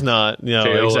 no, and it is the not. No,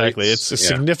 tail exactly. lights. It's Yeah.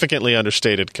 significantly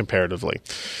understated comparatively.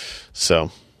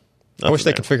 So I wish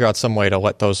they nothing could figure out some way to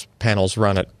let those panels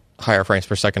run at higher frames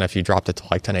per second if you dropped it to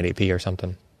 1080p or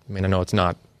something. I mean, I know it's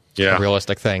not a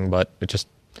realistic thing, but it just,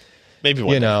 there. Maybe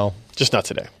one day. Just not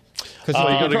today. because So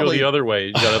you got to go the other way.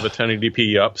 You got to have a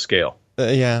 1080p upscale.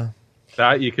 yeah.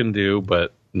 That you can do,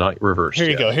 but not reversed. Here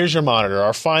you yet. go. Here's your monitor.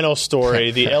 Our final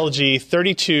story. The LG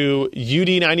 32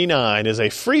 UD99 is a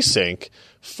FreeSync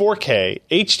 4K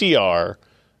HDR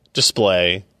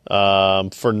display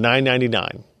for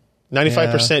 $999.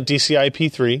 95% DCI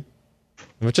P3.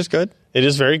 Which is good. It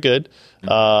is very good.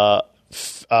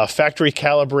 Factory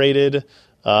calibrated.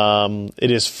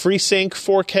 It is FreeSync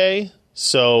 4K.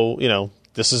 So,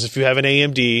 this is if you have an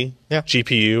AMD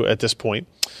GPU at this point.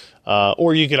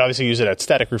 Or you could obviously use it at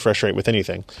static refresh rate with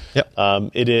anything. Yep.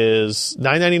 It is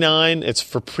 $999. It's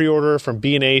for pre-order from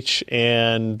B&H,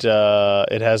 and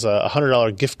it has a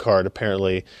 $100 gift card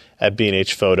apparently at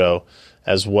B&H Photo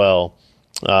as well.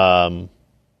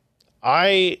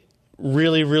 I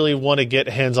really, really want to get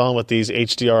hands-on with these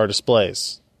HDR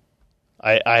displays.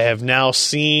 I have now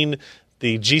seen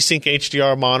the G-Sync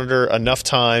HDR monitor enough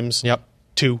times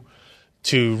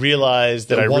to realize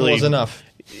that one was enough.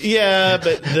 Yeah,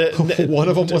 but one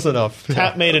of them was enough.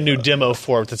 Pat made a new demo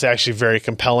for it that's actually very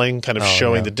compelling, kind of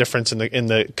showing the difference in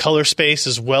the color space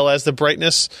as well as the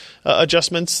brightness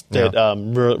adjustments that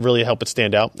really help it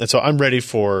stand out. And so I'm ready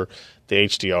for the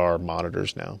HDR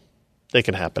monitors now. They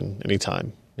can happen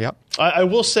anytime. Yep. I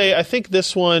will say, I think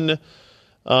this one,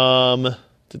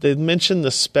 did they mention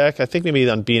the spec? I think maybe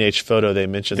on B&H Photo they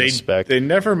mentioned the spec. They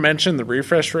never mention the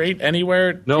refresh rate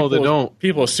anywhere. No, they don't.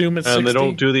 People assume it's 60. And they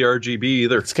don't do the RGB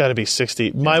either. It's got to be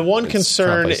 60. My one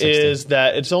concern is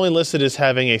that it's only listed as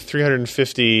having a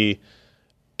 350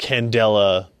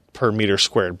 candela per meter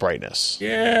squared brightness.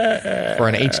 Yeah. For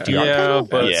an HDR panel?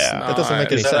 But that doesn't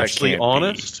make any sense. Is that actually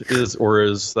honest? Is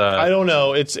that... I don't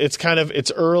know. It's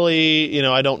early.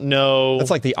 I don't know. That's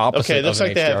like the opposite it looks of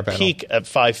like an they HDR have panel. peak at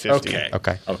 550.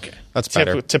 Okay. That's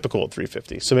better. Typical at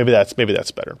 350. So maybe that's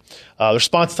better. The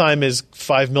response time is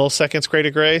 5 milliseconds gray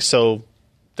to gray, so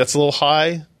that's a little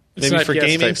high. Maybe for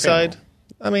gaming side.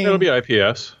 I mean, it'll be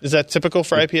IPS. Is that typical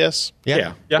for IPS?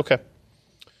 Yeah. Okay.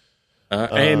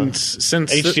 And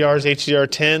since HDR is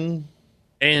HDR10,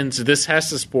 and this has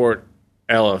to support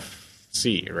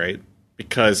LFC, right?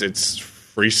 Because it's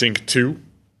FreeSync 2.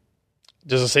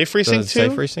 Does it say FreeSync 2? Say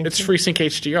FreeSync? It's FreeSync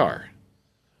HDR.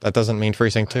 That doesn't mean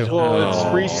FreeSync 2. Well, it's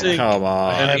FreeSync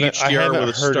and HDR with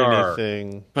a star.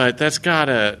 Anything. But that's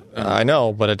gotta. I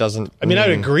know, but it doesn't. I mean, I'd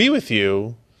agree with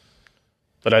you,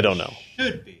 but I don't know.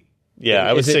 Should be. Yeah,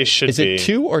 I would say should be. Is it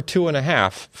 2 or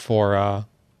 2.5 for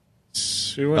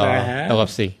 2.5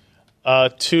 LFC?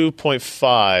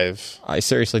 2.5. I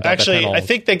seriously doubt Actually, that panel. I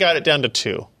think they got it down to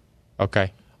 2.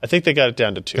 Okay. I think they got it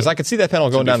down to 2. Because I could see that panel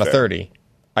going down to 30.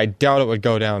 I doubt it would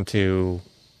go down to,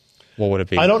 what would it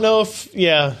be? I don't know if,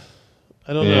 I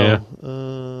don't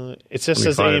know. It just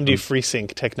says AMD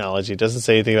FreeSync technology. It doesn't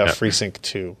say anything about FreeSync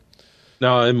 2.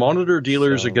 Now, and monitor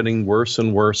dealers are getting worse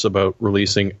and worse about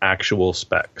releasing actual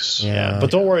specs. Yeah.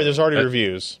 But don't worry, there's already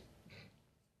reviews.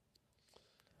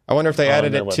 I wonder if they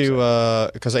added it to,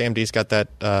 because AMD's got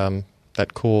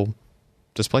that cool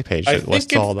display page that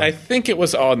lists all the... I think it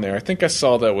was on there. I think I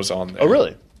saw that was on there. Oh,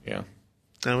 really? Yeah.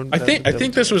 I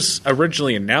think this was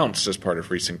originally announced as part of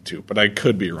FreeSync 2, but I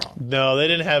could be wrong. No, they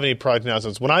didn't have any product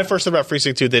announcements. When I first heard about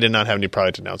FreeSync 2, they did not have any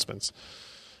product announcements,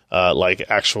 like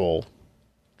actual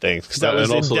things. Because that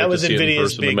was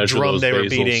NVIDIA's big drum they were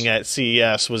beating at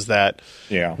CES, was that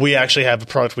we actually have a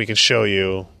product we can show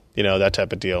you, that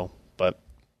type of deal. But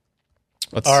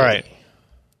all right.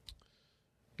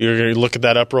 You're going to look at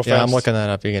that up real fast? Yeah, I'm looking that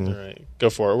up. You can... All right, go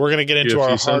for it. We're going to get into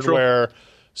our hardware...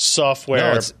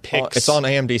 software picks. It's on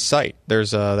AMD's site.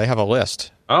 There's they have a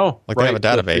list. Oh, they have a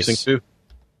database. FreeSync 2.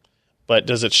 But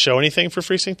does it show anything for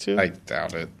FreeSync 2? I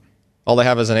doubt it. All they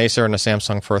have is an Acer and a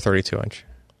Samsung for a 32-inch.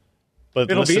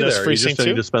 But it'll be there. You just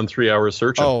need to spend 3 hours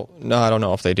searching. Oh, no, I don't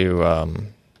know if they do.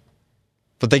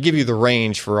 But they give you the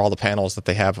range for all the panels that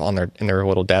they have in their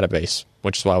little database,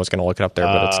 which is why I was going to look it up there,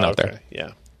 but it's not there.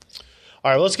 Yeah. All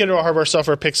right, let's get into our hardware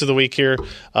software picks of the week here.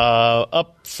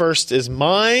 Up first is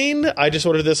mine. I just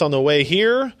ordered this on the way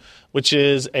here, which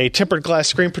is a tempered glass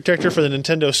screen protector for the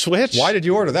Nintendo Switch. Why did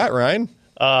you order that, Ryan?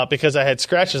 Because I had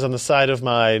scratches on the side of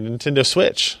my Nintendo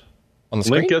Switch. On the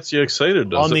screen? Link gets you excited,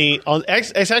 doesn't it?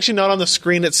 It's actually not on the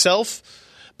screen itself,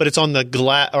 but it's on the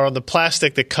on the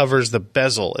plastic that covers the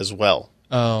bezel as well.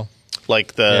 Oh.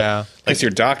 Because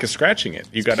your dock is scratching it.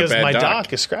 You got a bad dock. Because my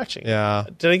dock is scratching. Yeah.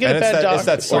 Did I get a bad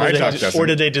dock? Or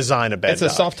did they design a bad dock? It's a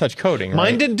soft touch coating, right?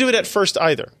 Mine didn't do it at first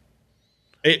either.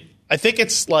 I think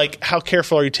it's like, how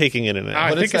careful are you taking it in it?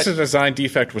 I think it's a design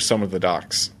defect with some of the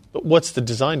docks. But what's the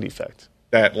design defect?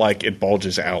 That, it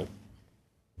bulges out.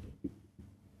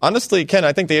 Honestly, Ken,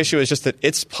 I think the issue is just that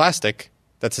it's plastic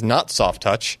that's not soft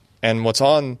touch, and what's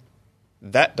on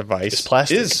that device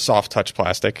is soft touch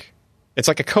plastic. It's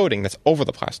like a coating that's over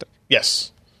the plastic.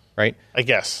 Yes. Right? I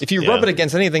guess. If you rub it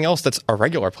against anything else that's a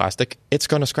regular plastic, it's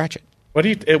going to scratch it. We're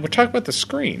talking about the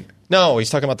screen. No, he's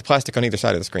talking about the plastic on either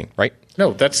side of the screen, right?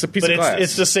 No, that's the piece of glass.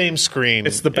 It's the same screen.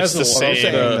 It's the bezel. It's the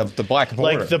same. The black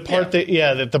border. Like the part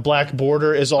that the black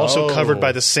border is also covered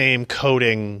by the same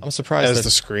coating I'm surprised as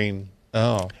the screen.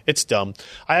 Oh. It's dumb.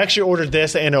 I actually ordered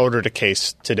this and I ordered a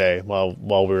case today while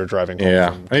we were driving home.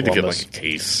 Yeah, from I need to get Columbus. a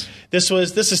case. This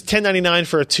is $10.99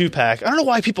 for a 2-pack. I don't know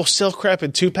why people sell crap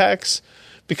in 2-packs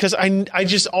because I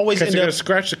just always end you're up going to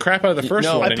scratch the crap out of the first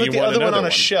one. I put the other one on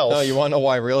a shelf. No, you want to know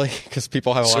why, really? Because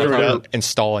people have a lot of trouble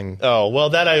installing. Oh, well,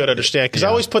 that I would understand because I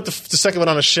always put the second one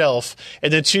on a shelf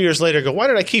and then 2 years later go, why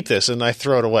did I keep this? And I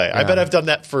throw it away. Yeah. I bet I've done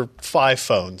that for 5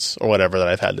 phones or whatever that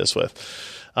I've had this with.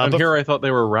 Here I thought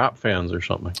they were rap fans or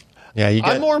something. Yeah,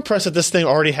 I'm more impressed that this thing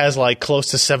already has like close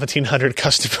to 1,700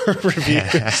 customer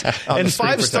reviews and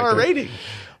 5-star rating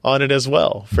on it as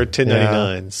well for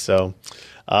 $10.99. Yeah. So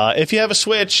if you have a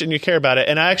Switch and you care about it,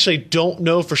 and I actually don't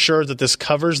know for sure that this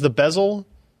covers the bezel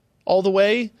all the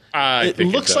way. It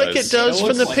looks like it does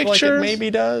from the picture. Like it maybe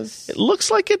does. It looks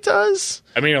like it does.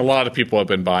 I mean, a lot of people have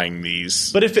been buying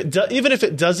these. But even if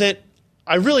it doesn't,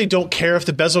 I really don't care if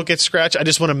the bezel gets scratched. I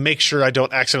just want to make sure I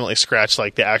don't accidentally scratch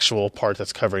like the actual part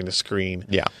that's covering the screen.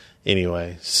 Yeah.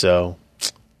 Anyway, so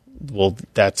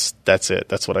that's it.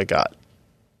 That's what I got.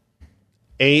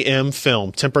 AM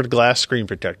film, tempered glass screen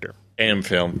protector. AM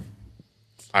film.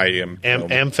 IM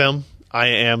film. AM film. I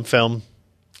am film.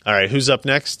 All right, who's up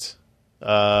next?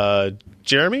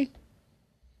 Jeremy?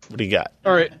 What do you got?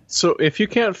 All right, so if you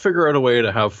can't figure out a way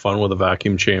to have fun with a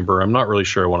vacuum chamber, I'm not really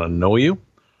sure I want to know you.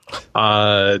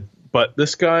 But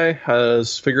this guy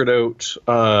has figured out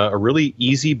a really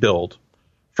easy build.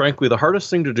 Frankly, the hardest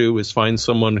thing to do is find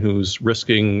someone who's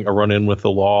risking a run-in with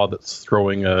the law that's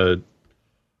throwing a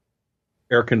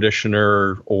air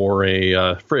conditioner or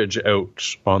a fridge out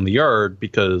on the yard,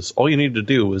 because all you need to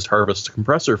do is harvest a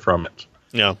compressor from it.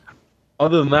 Yeah.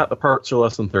 Other than that, the parts are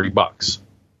less than $30.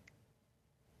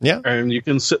 Yeah. And you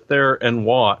can sit there and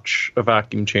watch a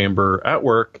vacuum chamber at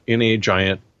work in a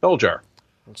giant bell jar.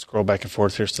 I'll scroll back and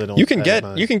forth here so I don't. You can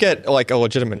get like a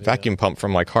legitimate vacuum pump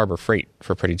from like Harbor Freight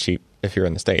for pretty cheap if you're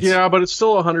in the States. Yeah, but it's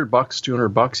still $100,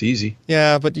 $200 easy.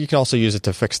 Yeah, but you can also use it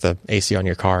to fix the AC on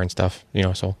your car and stuff.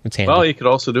 So it's handy. Well, you could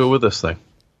also do it with this thing.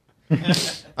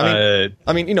 I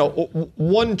mean,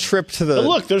 one trip to the... But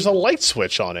look, there's a light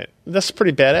switch on it. That's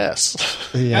pretty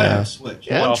badass. Yeah. Switch.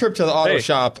 Yeah. One trip to the auto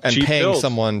shop and paying build.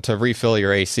 someone to refill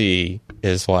your AC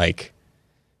is like,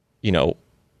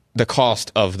 the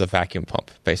cost of the vacuum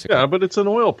pump, basically. Yeah, but it's an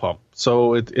oil pump.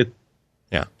 So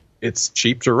it's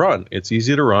cheap to run. It's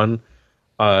easy to run.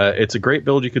 It's a great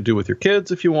build you could do with your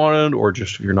kids if you wanted, or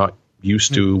just if you're not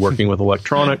used to working with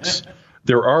electronics.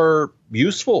 There are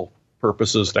useful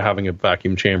purposes to having a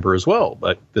vacuum chamber as well,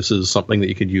 but this is something that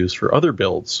you could use for other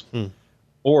builds.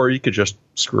 Or you could just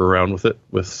screw around with it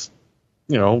with,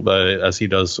 as he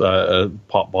does, a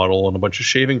pop bottle and a bunch of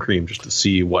shaving cream just to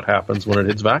see what happens when it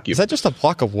hits vacuum. Is that just a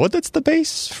block of wood that's the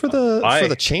base for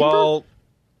the chamber? Well,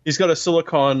 he's got a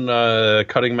silicone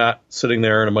cutting mat sitting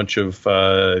there and a bunch of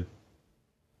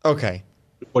okay.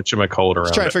 Whatchamacallit around I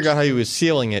was trying to figure out how he was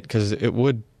sealing it, because it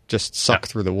would just suck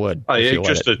through the wood. It's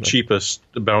just the cheapest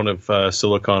amount of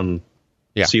silicone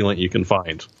sealant you can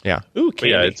find. Yeah. Ooh,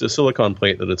 yeah, it's a silicone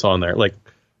plate that it's on there. Like,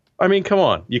 I mean, come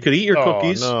on. You could eat your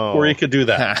cookies, or you could do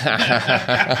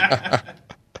that.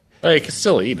 Well, you can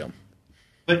still eat them.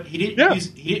 But he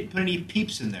didn't put any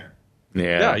peeps in there.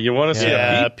 Yeah, you want to see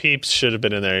a peep? Peeps should have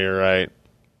been in there. You're right.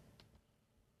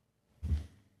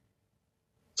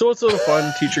 So it's a little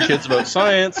fun. Teach your kids about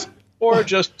science, or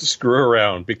just to screw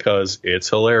around because it's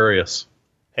hilarious.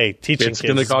 Hey, teaching it's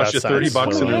kids going to cost you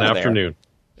 $30 in an afternoon.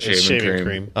 Shaving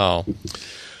cream. Oh.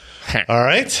 All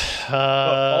right.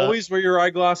 Always wear your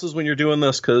eyeglasses when you're doing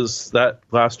this, because that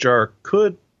glass jar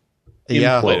could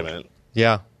implode. Wait a minute.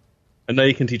 Yeah. And now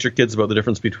you can teach your kids about the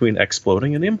difference between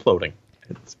exploding and imploding.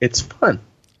 It's fun.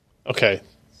 Okay.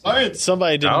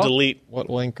 Somebody didn't delete.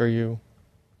 What link are you?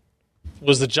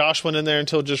 Was the Josh one in there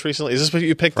until just recently? Is this what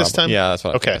you picked this time? Yeah, that's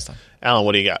what I picked Okay. this time. Alan,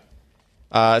 what do you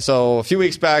got? So a few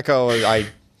weeks back, I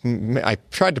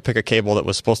tried to pick a cable that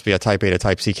was supposed to be a Type A to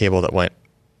Type C cable that went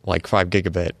like 5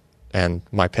 gigabit, and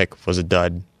my pick was a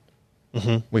dud.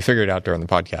 Mm-hmm. We figured it out during the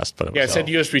podcast, but it said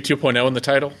USB 2.0 in the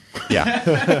title.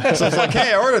 Yeah. So it's like,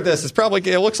 hey, I ordered this.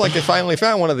 It looks like they finally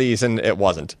found one of these, and it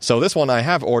wasn't. So this one I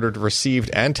have ordered,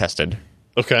 received, and tested.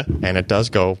 Okay. And it does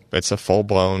go. It's a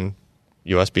full-blown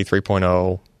USB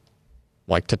 3.0,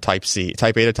 like to Type A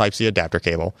to Type C adapter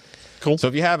cable. Cool. So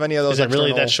if you have any of those, is it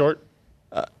really that short?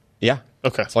 Yeah.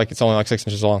 Okay. It's only like 6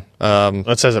 inches long.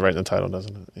 It says it right in the title,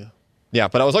 doesn't it? Yeah. Yeah,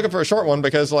 but I was looking for a short one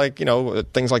because,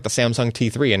 things like the Samsung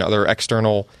T3 and other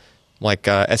external,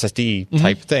 SSD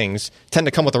type things tend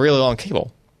to come with a really long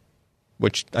cable,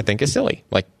 which I think is silly.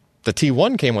 Like the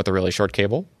T1 came with a really short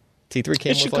cable. T3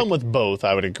 came. It should come with both.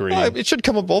 I would agree. It should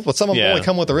come with both, but some of them only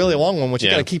come with a really long one, which you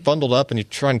got to keep bundled up and you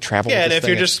try and travel. Yeah, with and if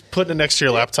you're just putting it next to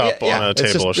your laptop on a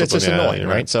table or something, it's just annoying,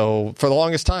 right? So for the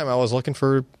longest time, I was looking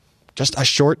for just a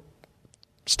short,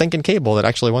 stinking cable that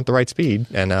actually went the right speed,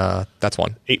 and that's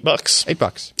one. $8.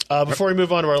 $8. Before we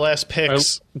move on to our last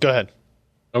picks, go ahead.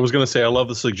 I was going to say, I love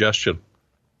the suggestion.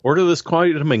 Order this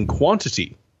item in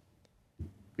quantity,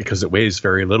 because it weighs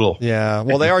very little. Yeah,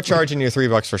 well, they are charging you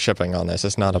 $3 for shipping on this.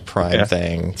 It's not a Prime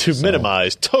thing. To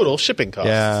minimize total shipping costs.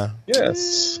 Yeah.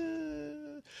 Yes.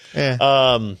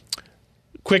 Yeah.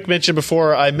 quick mention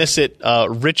before I miss it.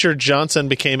 Richard Johnson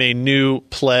became a new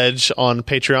pledge on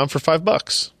Patreon for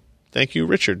 $5. Thank you,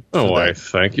 Richard.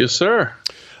 Thank you, sir.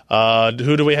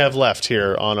 Who do we have left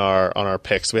here on our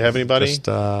picks? Do we have anybody? Just,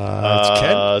 it's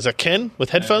Ken. Is that Ken with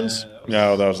headphones?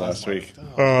 No, that was last week.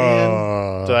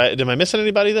 Am I missing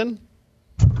anybody then?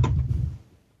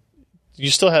 You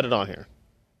still had it on here.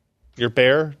 Your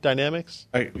Bear Dynamics?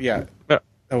 Yeah. That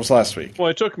was last week. Well,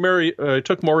 I took Maury and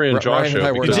Josh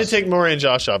off. You did take Maury and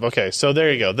Josh off. Okay, so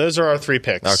there you go. Those are our 3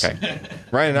 picks. Okay.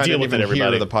 Ryan and I didn't even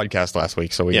hear the podcast last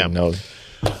week, so we didn't know.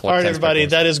 All right, everybody,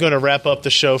 that is going to wrap up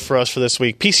the show for us for this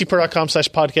week.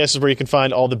 PCPer.com/podcast is where you can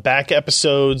find all the back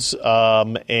episodes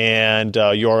and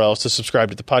URLs to subscribe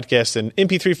to the podcast in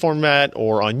MP3 format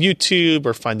or on YouTube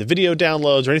or find the video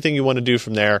downloads or anything you want to do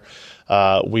from there.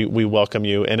 We welcome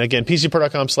you. And again,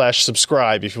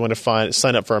 PCPer.com/subscribe if you want to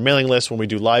sign up for our mailing list when we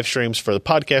do live streams for the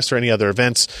podcast or any other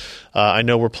events. I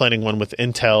know we're planning one with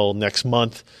Intel next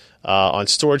month on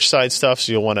storage side stuff,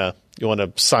 so you'll want to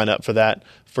sign up for that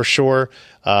for sure.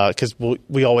 Because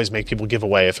we always make people give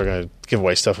away if they're going to give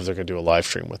away stuff if they're going to do a live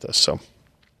stream with us. So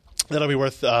that'll be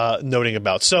worth noting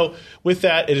about. So with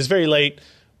that, it is very late.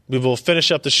 We will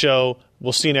finish up the show.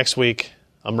 We'll see you next week.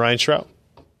 I'm Ryan Shrout.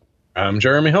 I'm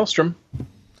Jeremy Hellstrom.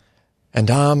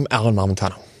 And I'm Alan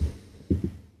Mamontano.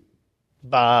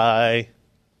 Bye.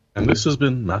 And this has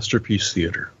been Masterpiece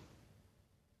Theater.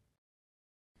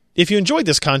 If you enjoyed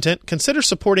this content, consider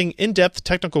supporting in-depth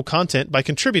technical content by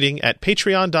contributing at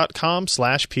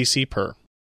patreon.com/PCPer.